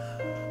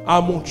 I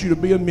want you to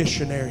be a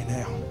missionary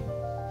now.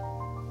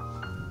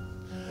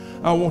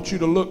 I want you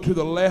to look to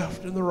the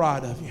left and the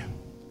right of you.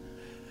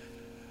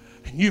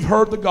 And you've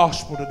heard the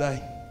gospel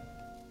today.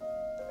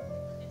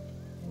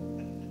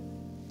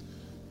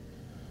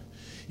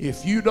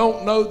 If you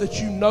don't know that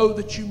you know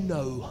that you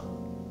know,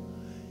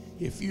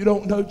 if you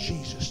don't know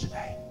Jesus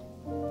today,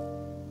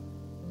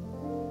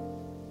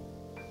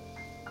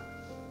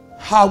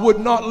 I would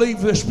not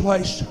leave this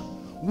place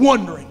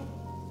wondering.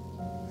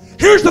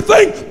 Here's the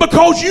thing,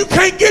 because you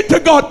can't get to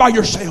God by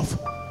yourself.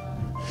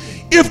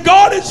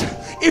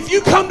 If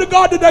you come to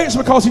God today, it's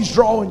because He's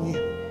drawing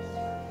you.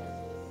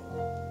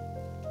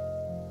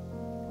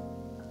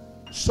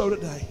 So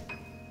today,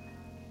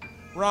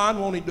 Ryan,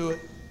 won't He do it?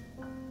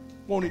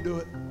 Won't He do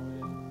it?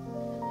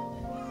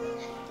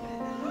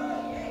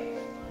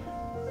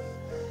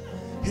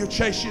 He'll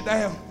chase you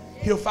down.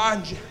 He'll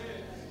find you.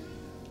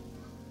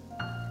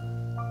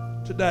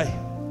 Today,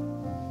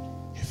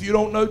 if you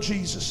don't know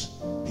Jesus,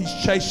 He's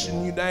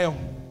chasing you down.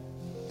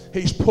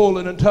 He's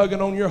pulling and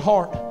tugging on your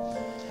heart.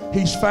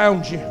 He's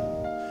found you.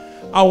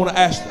 I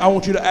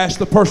want you to ask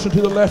the person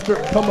to the left.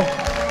 Come on.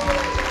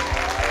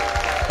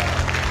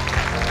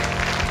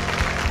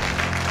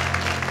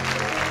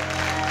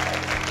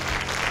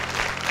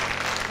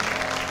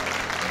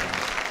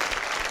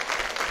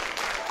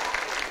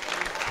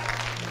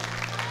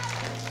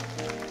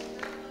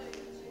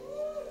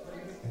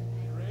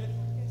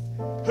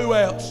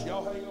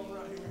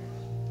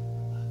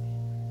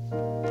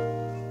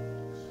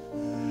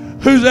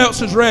 Who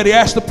else is ready?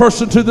 Ask the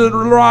person to the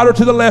right or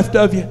to the left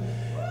of you.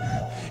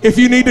 If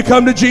you need to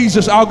come to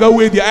Jesus, I'll go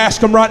with you.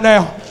 Ask him right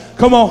now.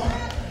 Come on.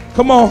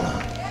 Come on.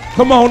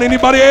 Come on.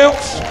 Anybody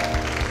else?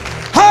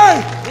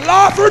 Hey,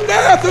 life or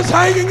death is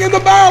hanging in the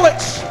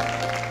balance.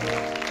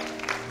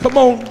 Come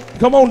on.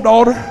 Come on,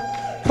 daughter.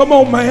 Come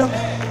on, ma'am.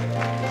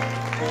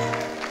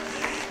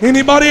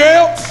 Anybody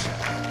else?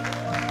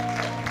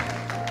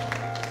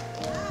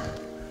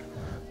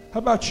 How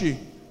about you?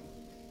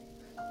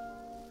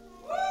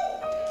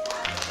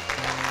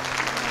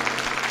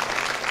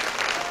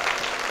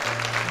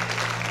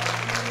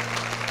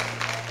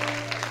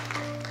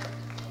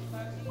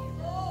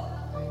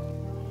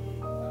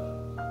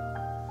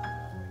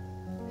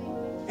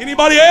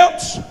 Anybody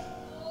else?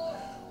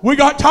 We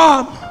got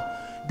time.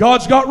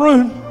 God's got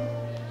room.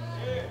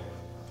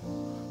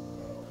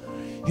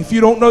 If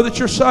you don't know that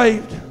you're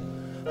saved,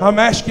 I'm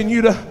asking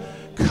you to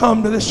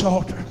come to this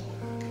altar.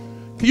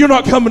 You're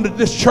not coming to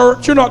this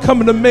church. You're not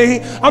coming to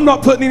me. I'm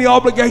not putting any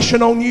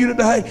obligation on you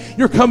today.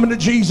 You're coming to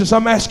Jesus.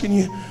 I'm asking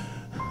you,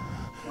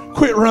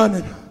 quit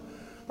running.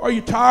 Are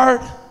you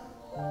tired?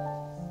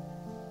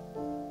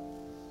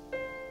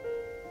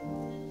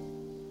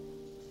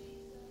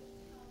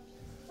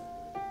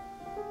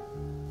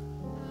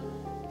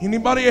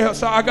 Anybody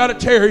else? I got to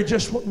tarry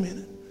just 1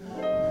 minute.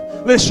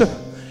 Listen,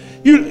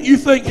 you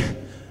think,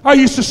 I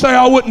used to say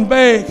I wouldn't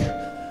beg.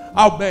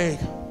 I'll beg.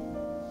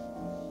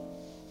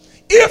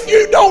 If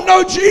you don't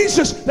know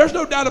Jesus, there's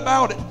no doubt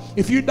about it.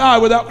 If you die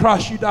without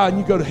Christ, you die and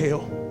you go to hell.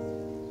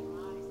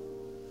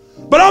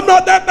 But I'm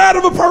not that bad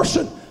of a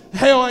person.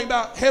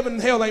 Heaven and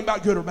hell ain't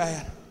about good or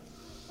bad.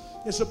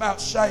 It's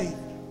about saved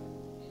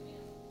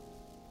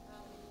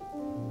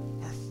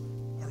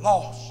or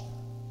lost.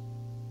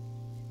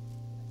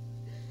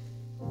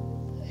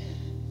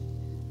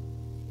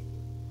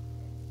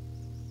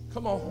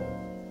 Come on.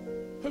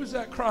 Who's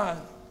that crying?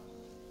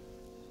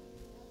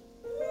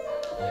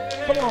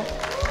 Come on.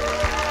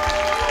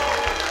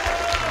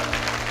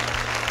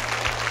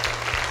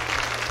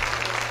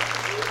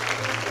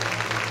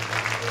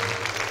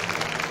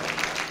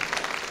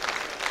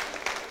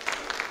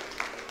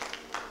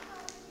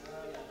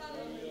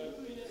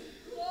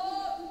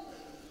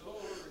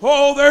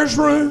 Oh, there's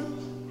room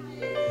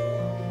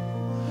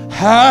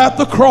at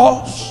the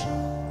cross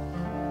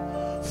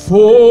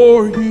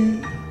for you.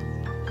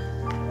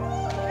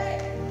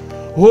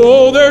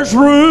 Oh, there's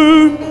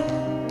room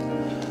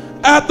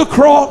at the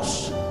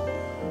cross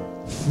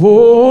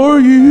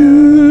for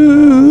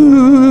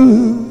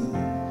you.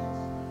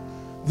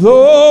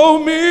 Though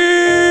millions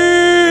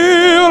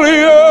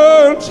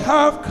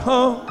have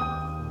come,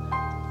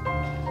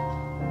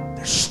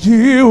 there's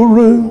still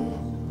room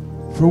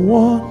for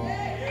one.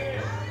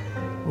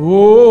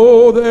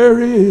 Oh, there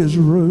is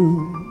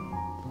room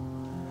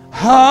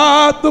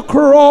at the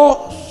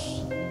cross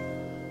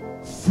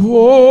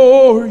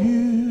for you.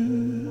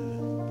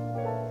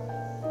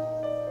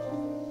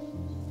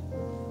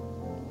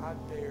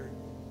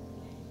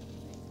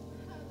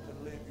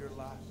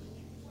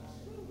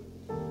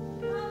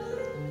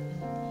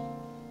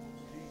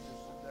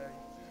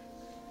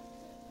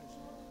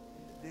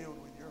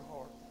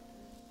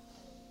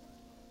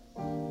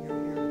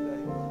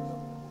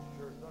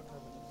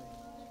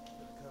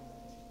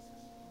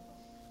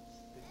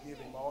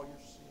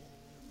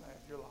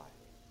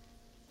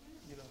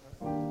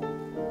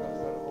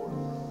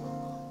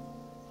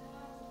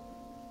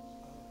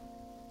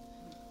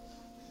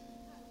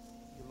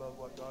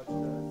 What God's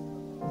done.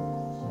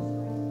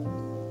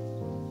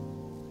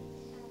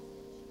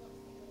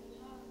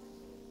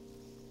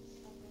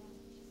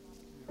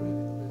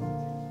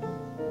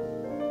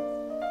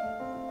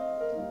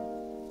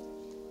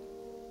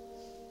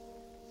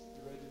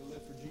 You ready to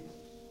live for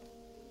Jesus?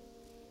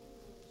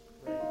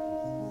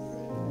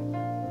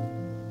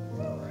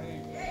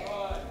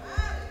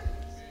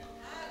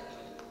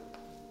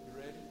 You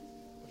ready?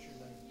 What's your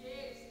name?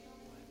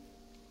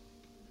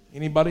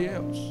 Anybody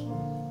else?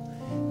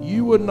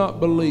 You would not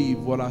believe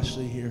what I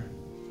see here.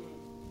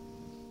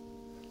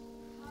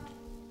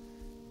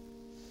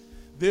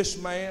 This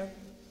man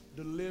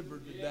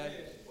delivered today.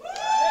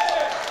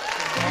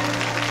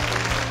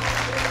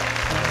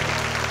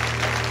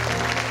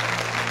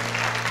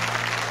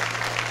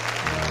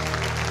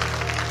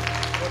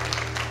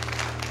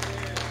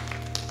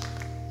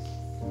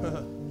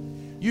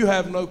 You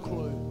have no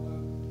clue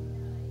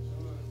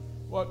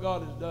what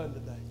God has done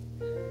today.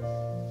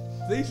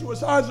 These were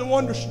signs and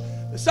wonders.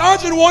 The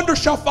signs and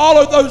wonders shall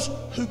follow those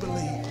who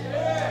believe.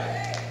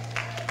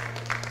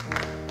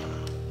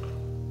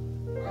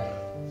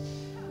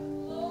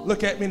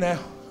 Look at me now.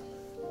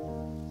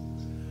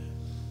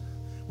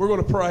 We're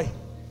going to pray.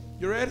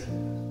 You ready?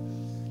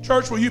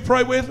 Church, will you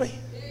pray with me?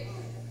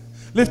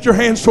 Lift your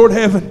hands toward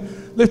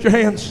heaven. Lift your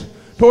hands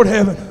toward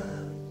heaven.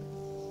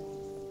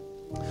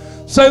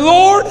 Say,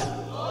 Lord,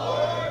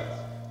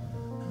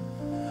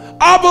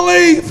 I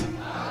believe.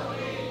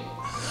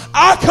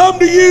 I come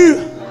to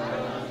you.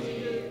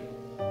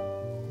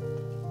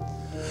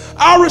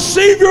 I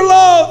receive your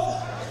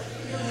love,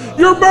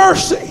 your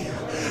mercy,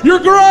 your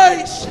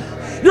grace,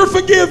 your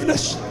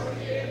forgiveness.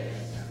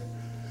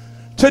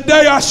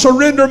 Today I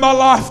surrender my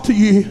life to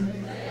you.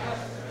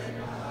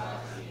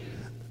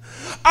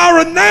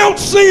 I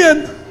renounce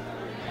sin.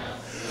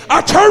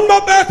 I turn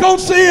my back on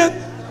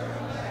sin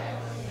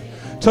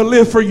to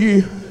live for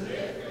you.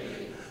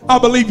 I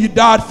believe you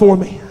died for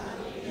me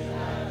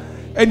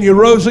and you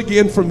rose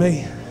again for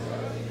me.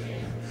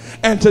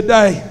 And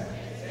today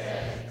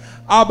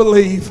I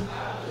believe,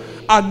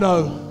 I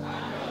know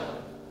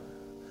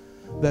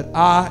that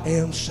I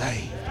am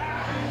saved.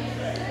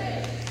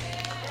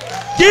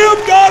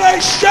 Give God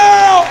a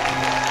shout.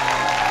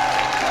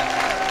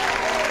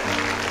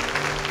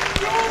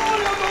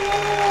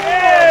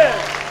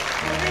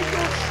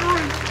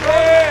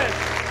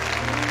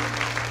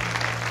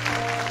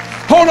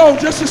 Hold on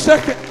just a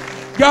second.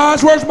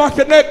 Guys, where's my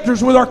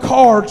connectors with our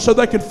cards so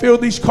they can fill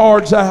these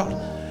cards out?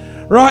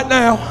 Right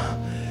now.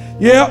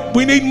 Yeah,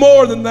 we need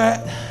more than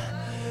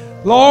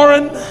that.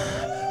 Lauren,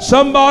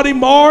 somebody,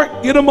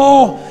 Mark, get them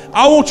all.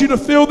 I want you to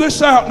fill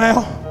this out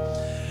now.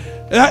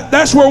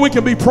 That's where we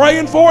can be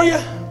praying for you.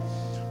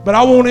 But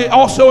I want to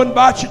also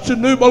invite you to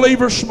New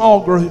Believers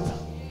small group.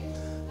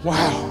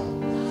 Wow.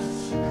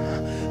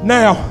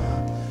 Now,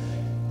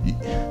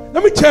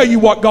 let me tell you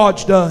what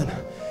God's done.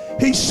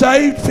 He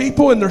saved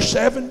people in their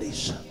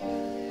 70s.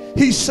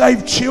 He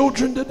saved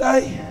children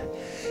today.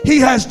 He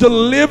has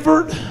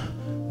delivered.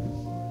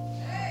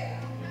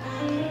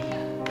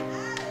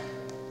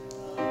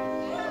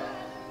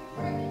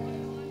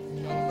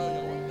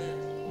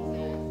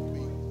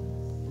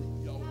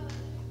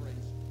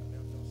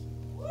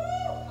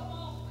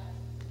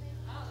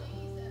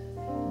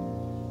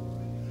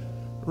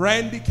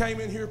 Randy came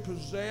in here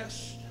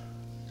possessed.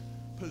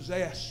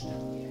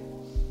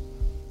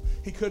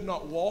 He could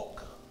not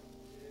walk.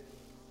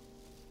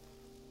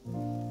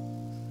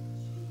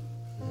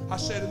 I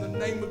said, in the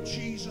name of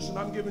Jesus, and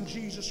I'm giving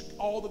Jesus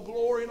all the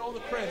glory and all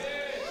the credit.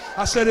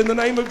 I said, in the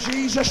name of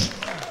Jesus,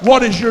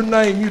 what is your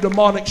name, you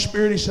demonic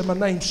spirit? He said, my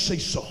name's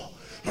Cecil.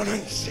 My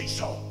name's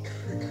Cecil.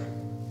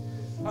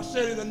 I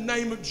said, in the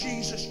name of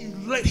Jesus, you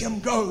let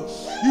him go.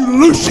 You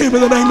loose him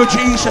in the name of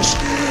Jesus.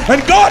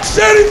 And God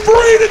set him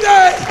free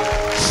today.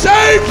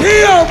 Saved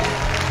him.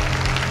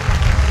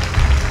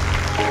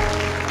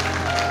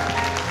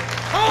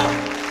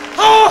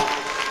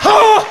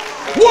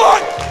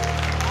 What?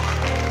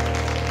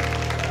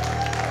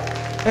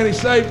 And he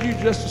saved you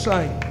just the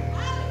same.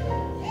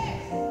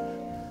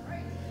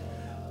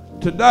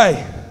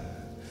 Today,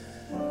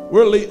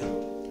 we're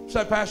leaving.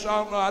 Say, Pastor,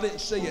 I don't know, I didn't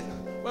see it.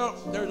 Well,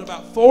 there's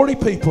about 40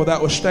 people that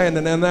was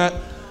standing in that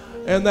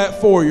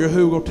foyer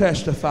who will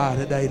testify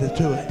today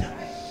to it.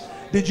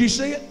 Did you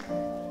see it?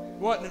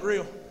 Wasn't it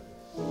real?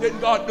 Didn't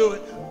God do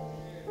it?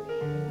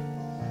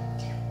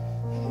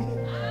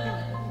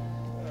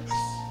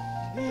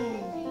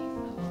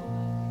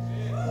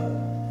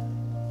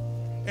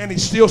 And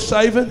he's still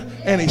saving,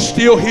 and he's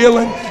still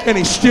healing, and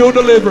he's still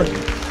delivering.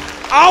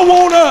 I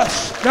want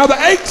us. Now the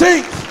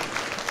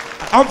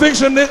 18th, I'm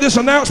fixing this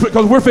announcement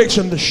because we're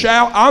fixing to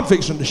shout. I'm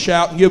fixing to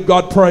shout and give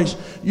God praise.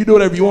 You do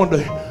whatever you want to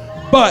do.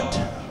 But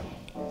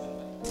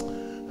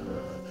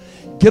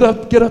get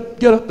up, get up,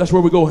 get up. That's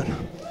where we're going.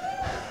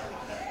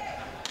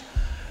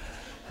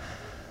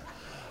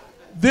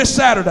 This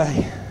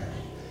Saturday,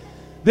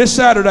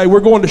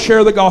 we're going to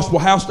share the gospel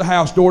house to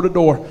house, door to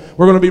door.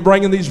 We're going to be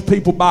bringing these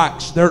people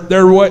bikes.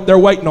 They're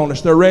waiting on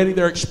us. They're ready.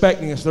 They're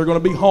expecting us. They're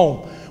going to be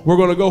home. We're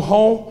going to go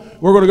home.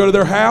 We're going to go to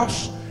their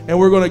house, and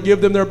we're going to give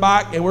them their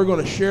bike, and we're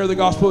going to share the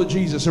gospel of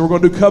Jesus. And we're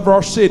going to cover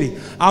our city.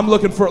 I'm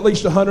looking for at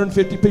least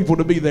 150 people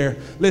to be there.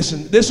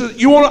 Listen,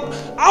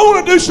 I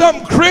want to do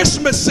something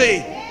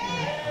Christmassy.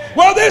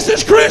 Well, this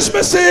is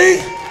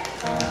Christmassy.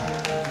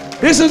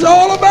 This is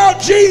all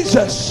about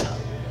Jesus.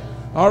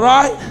 All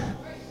right?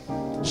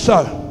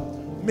 So,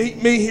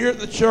 meet me here at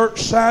the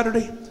church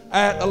Saturday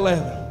at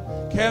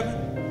 11.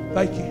 Kevin,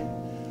 thank you.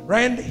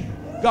 Randy,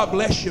 God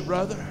bless you,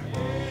 brother.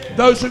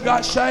 Those who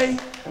got saved,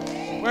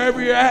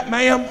 wherever you're at,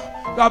 ma'am,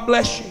 God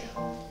bless you.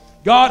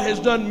 God has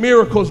done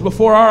miracles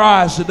before our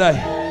eyes today.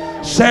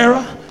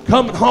 Sarah,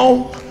 coming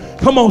home.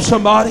 Come on,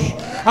 somebody.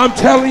 I'm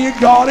telling you,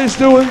 God is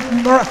doing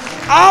miracles.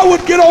 I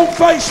would get on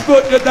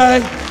Facebook today,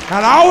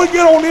 and I would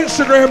get on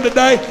Instagram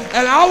today,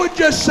 and I would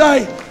just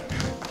say,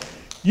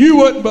 you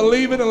wouldn't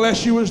believe it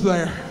unless you was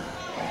there.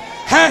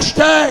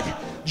 Hashtag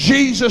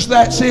Jesus,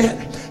 that's it.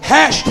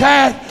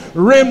 Hashtag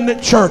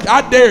Remnant Church.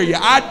 I dare you.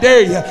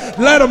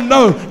 Let them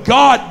know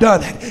God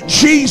done it.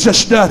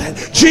 Jesus done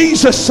it.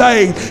 Jesus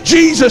saved.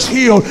 Jesus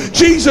healed.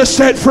 Jesus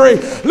set free.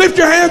 Lift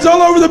your hands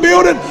all over the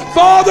building.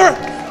 Father,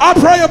 I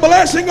pray a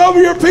blessing over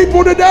your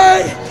people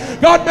today.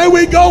 God, may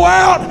we go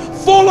out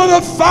full of the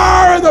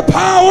fire and the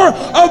power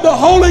of the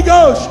Holy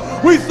Ghost.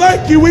 We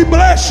thank you. We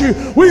bless you.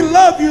 We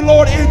love you,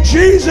 Lord. In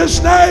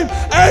Jesus' name,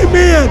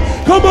 amen.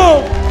 Come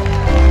on.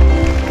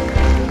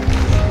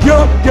 Get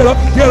up, get up,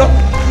 get up.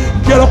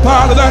 Get up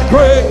out of that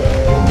grave.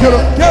 Get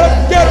up, get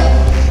up, get up.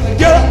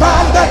 Get up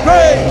out of that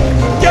grave.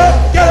 Get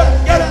up, get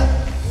up, get up.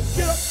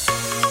 Get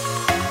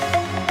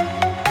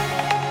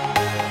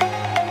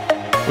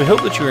up. We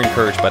hope that you were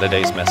encouraged by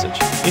today's message.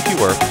 If you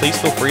were, please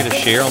feel free to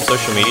share on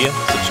social media,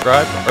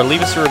 subscribe, or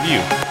leave us a review.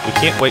 We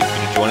can't wait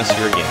for you to join us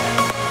here again.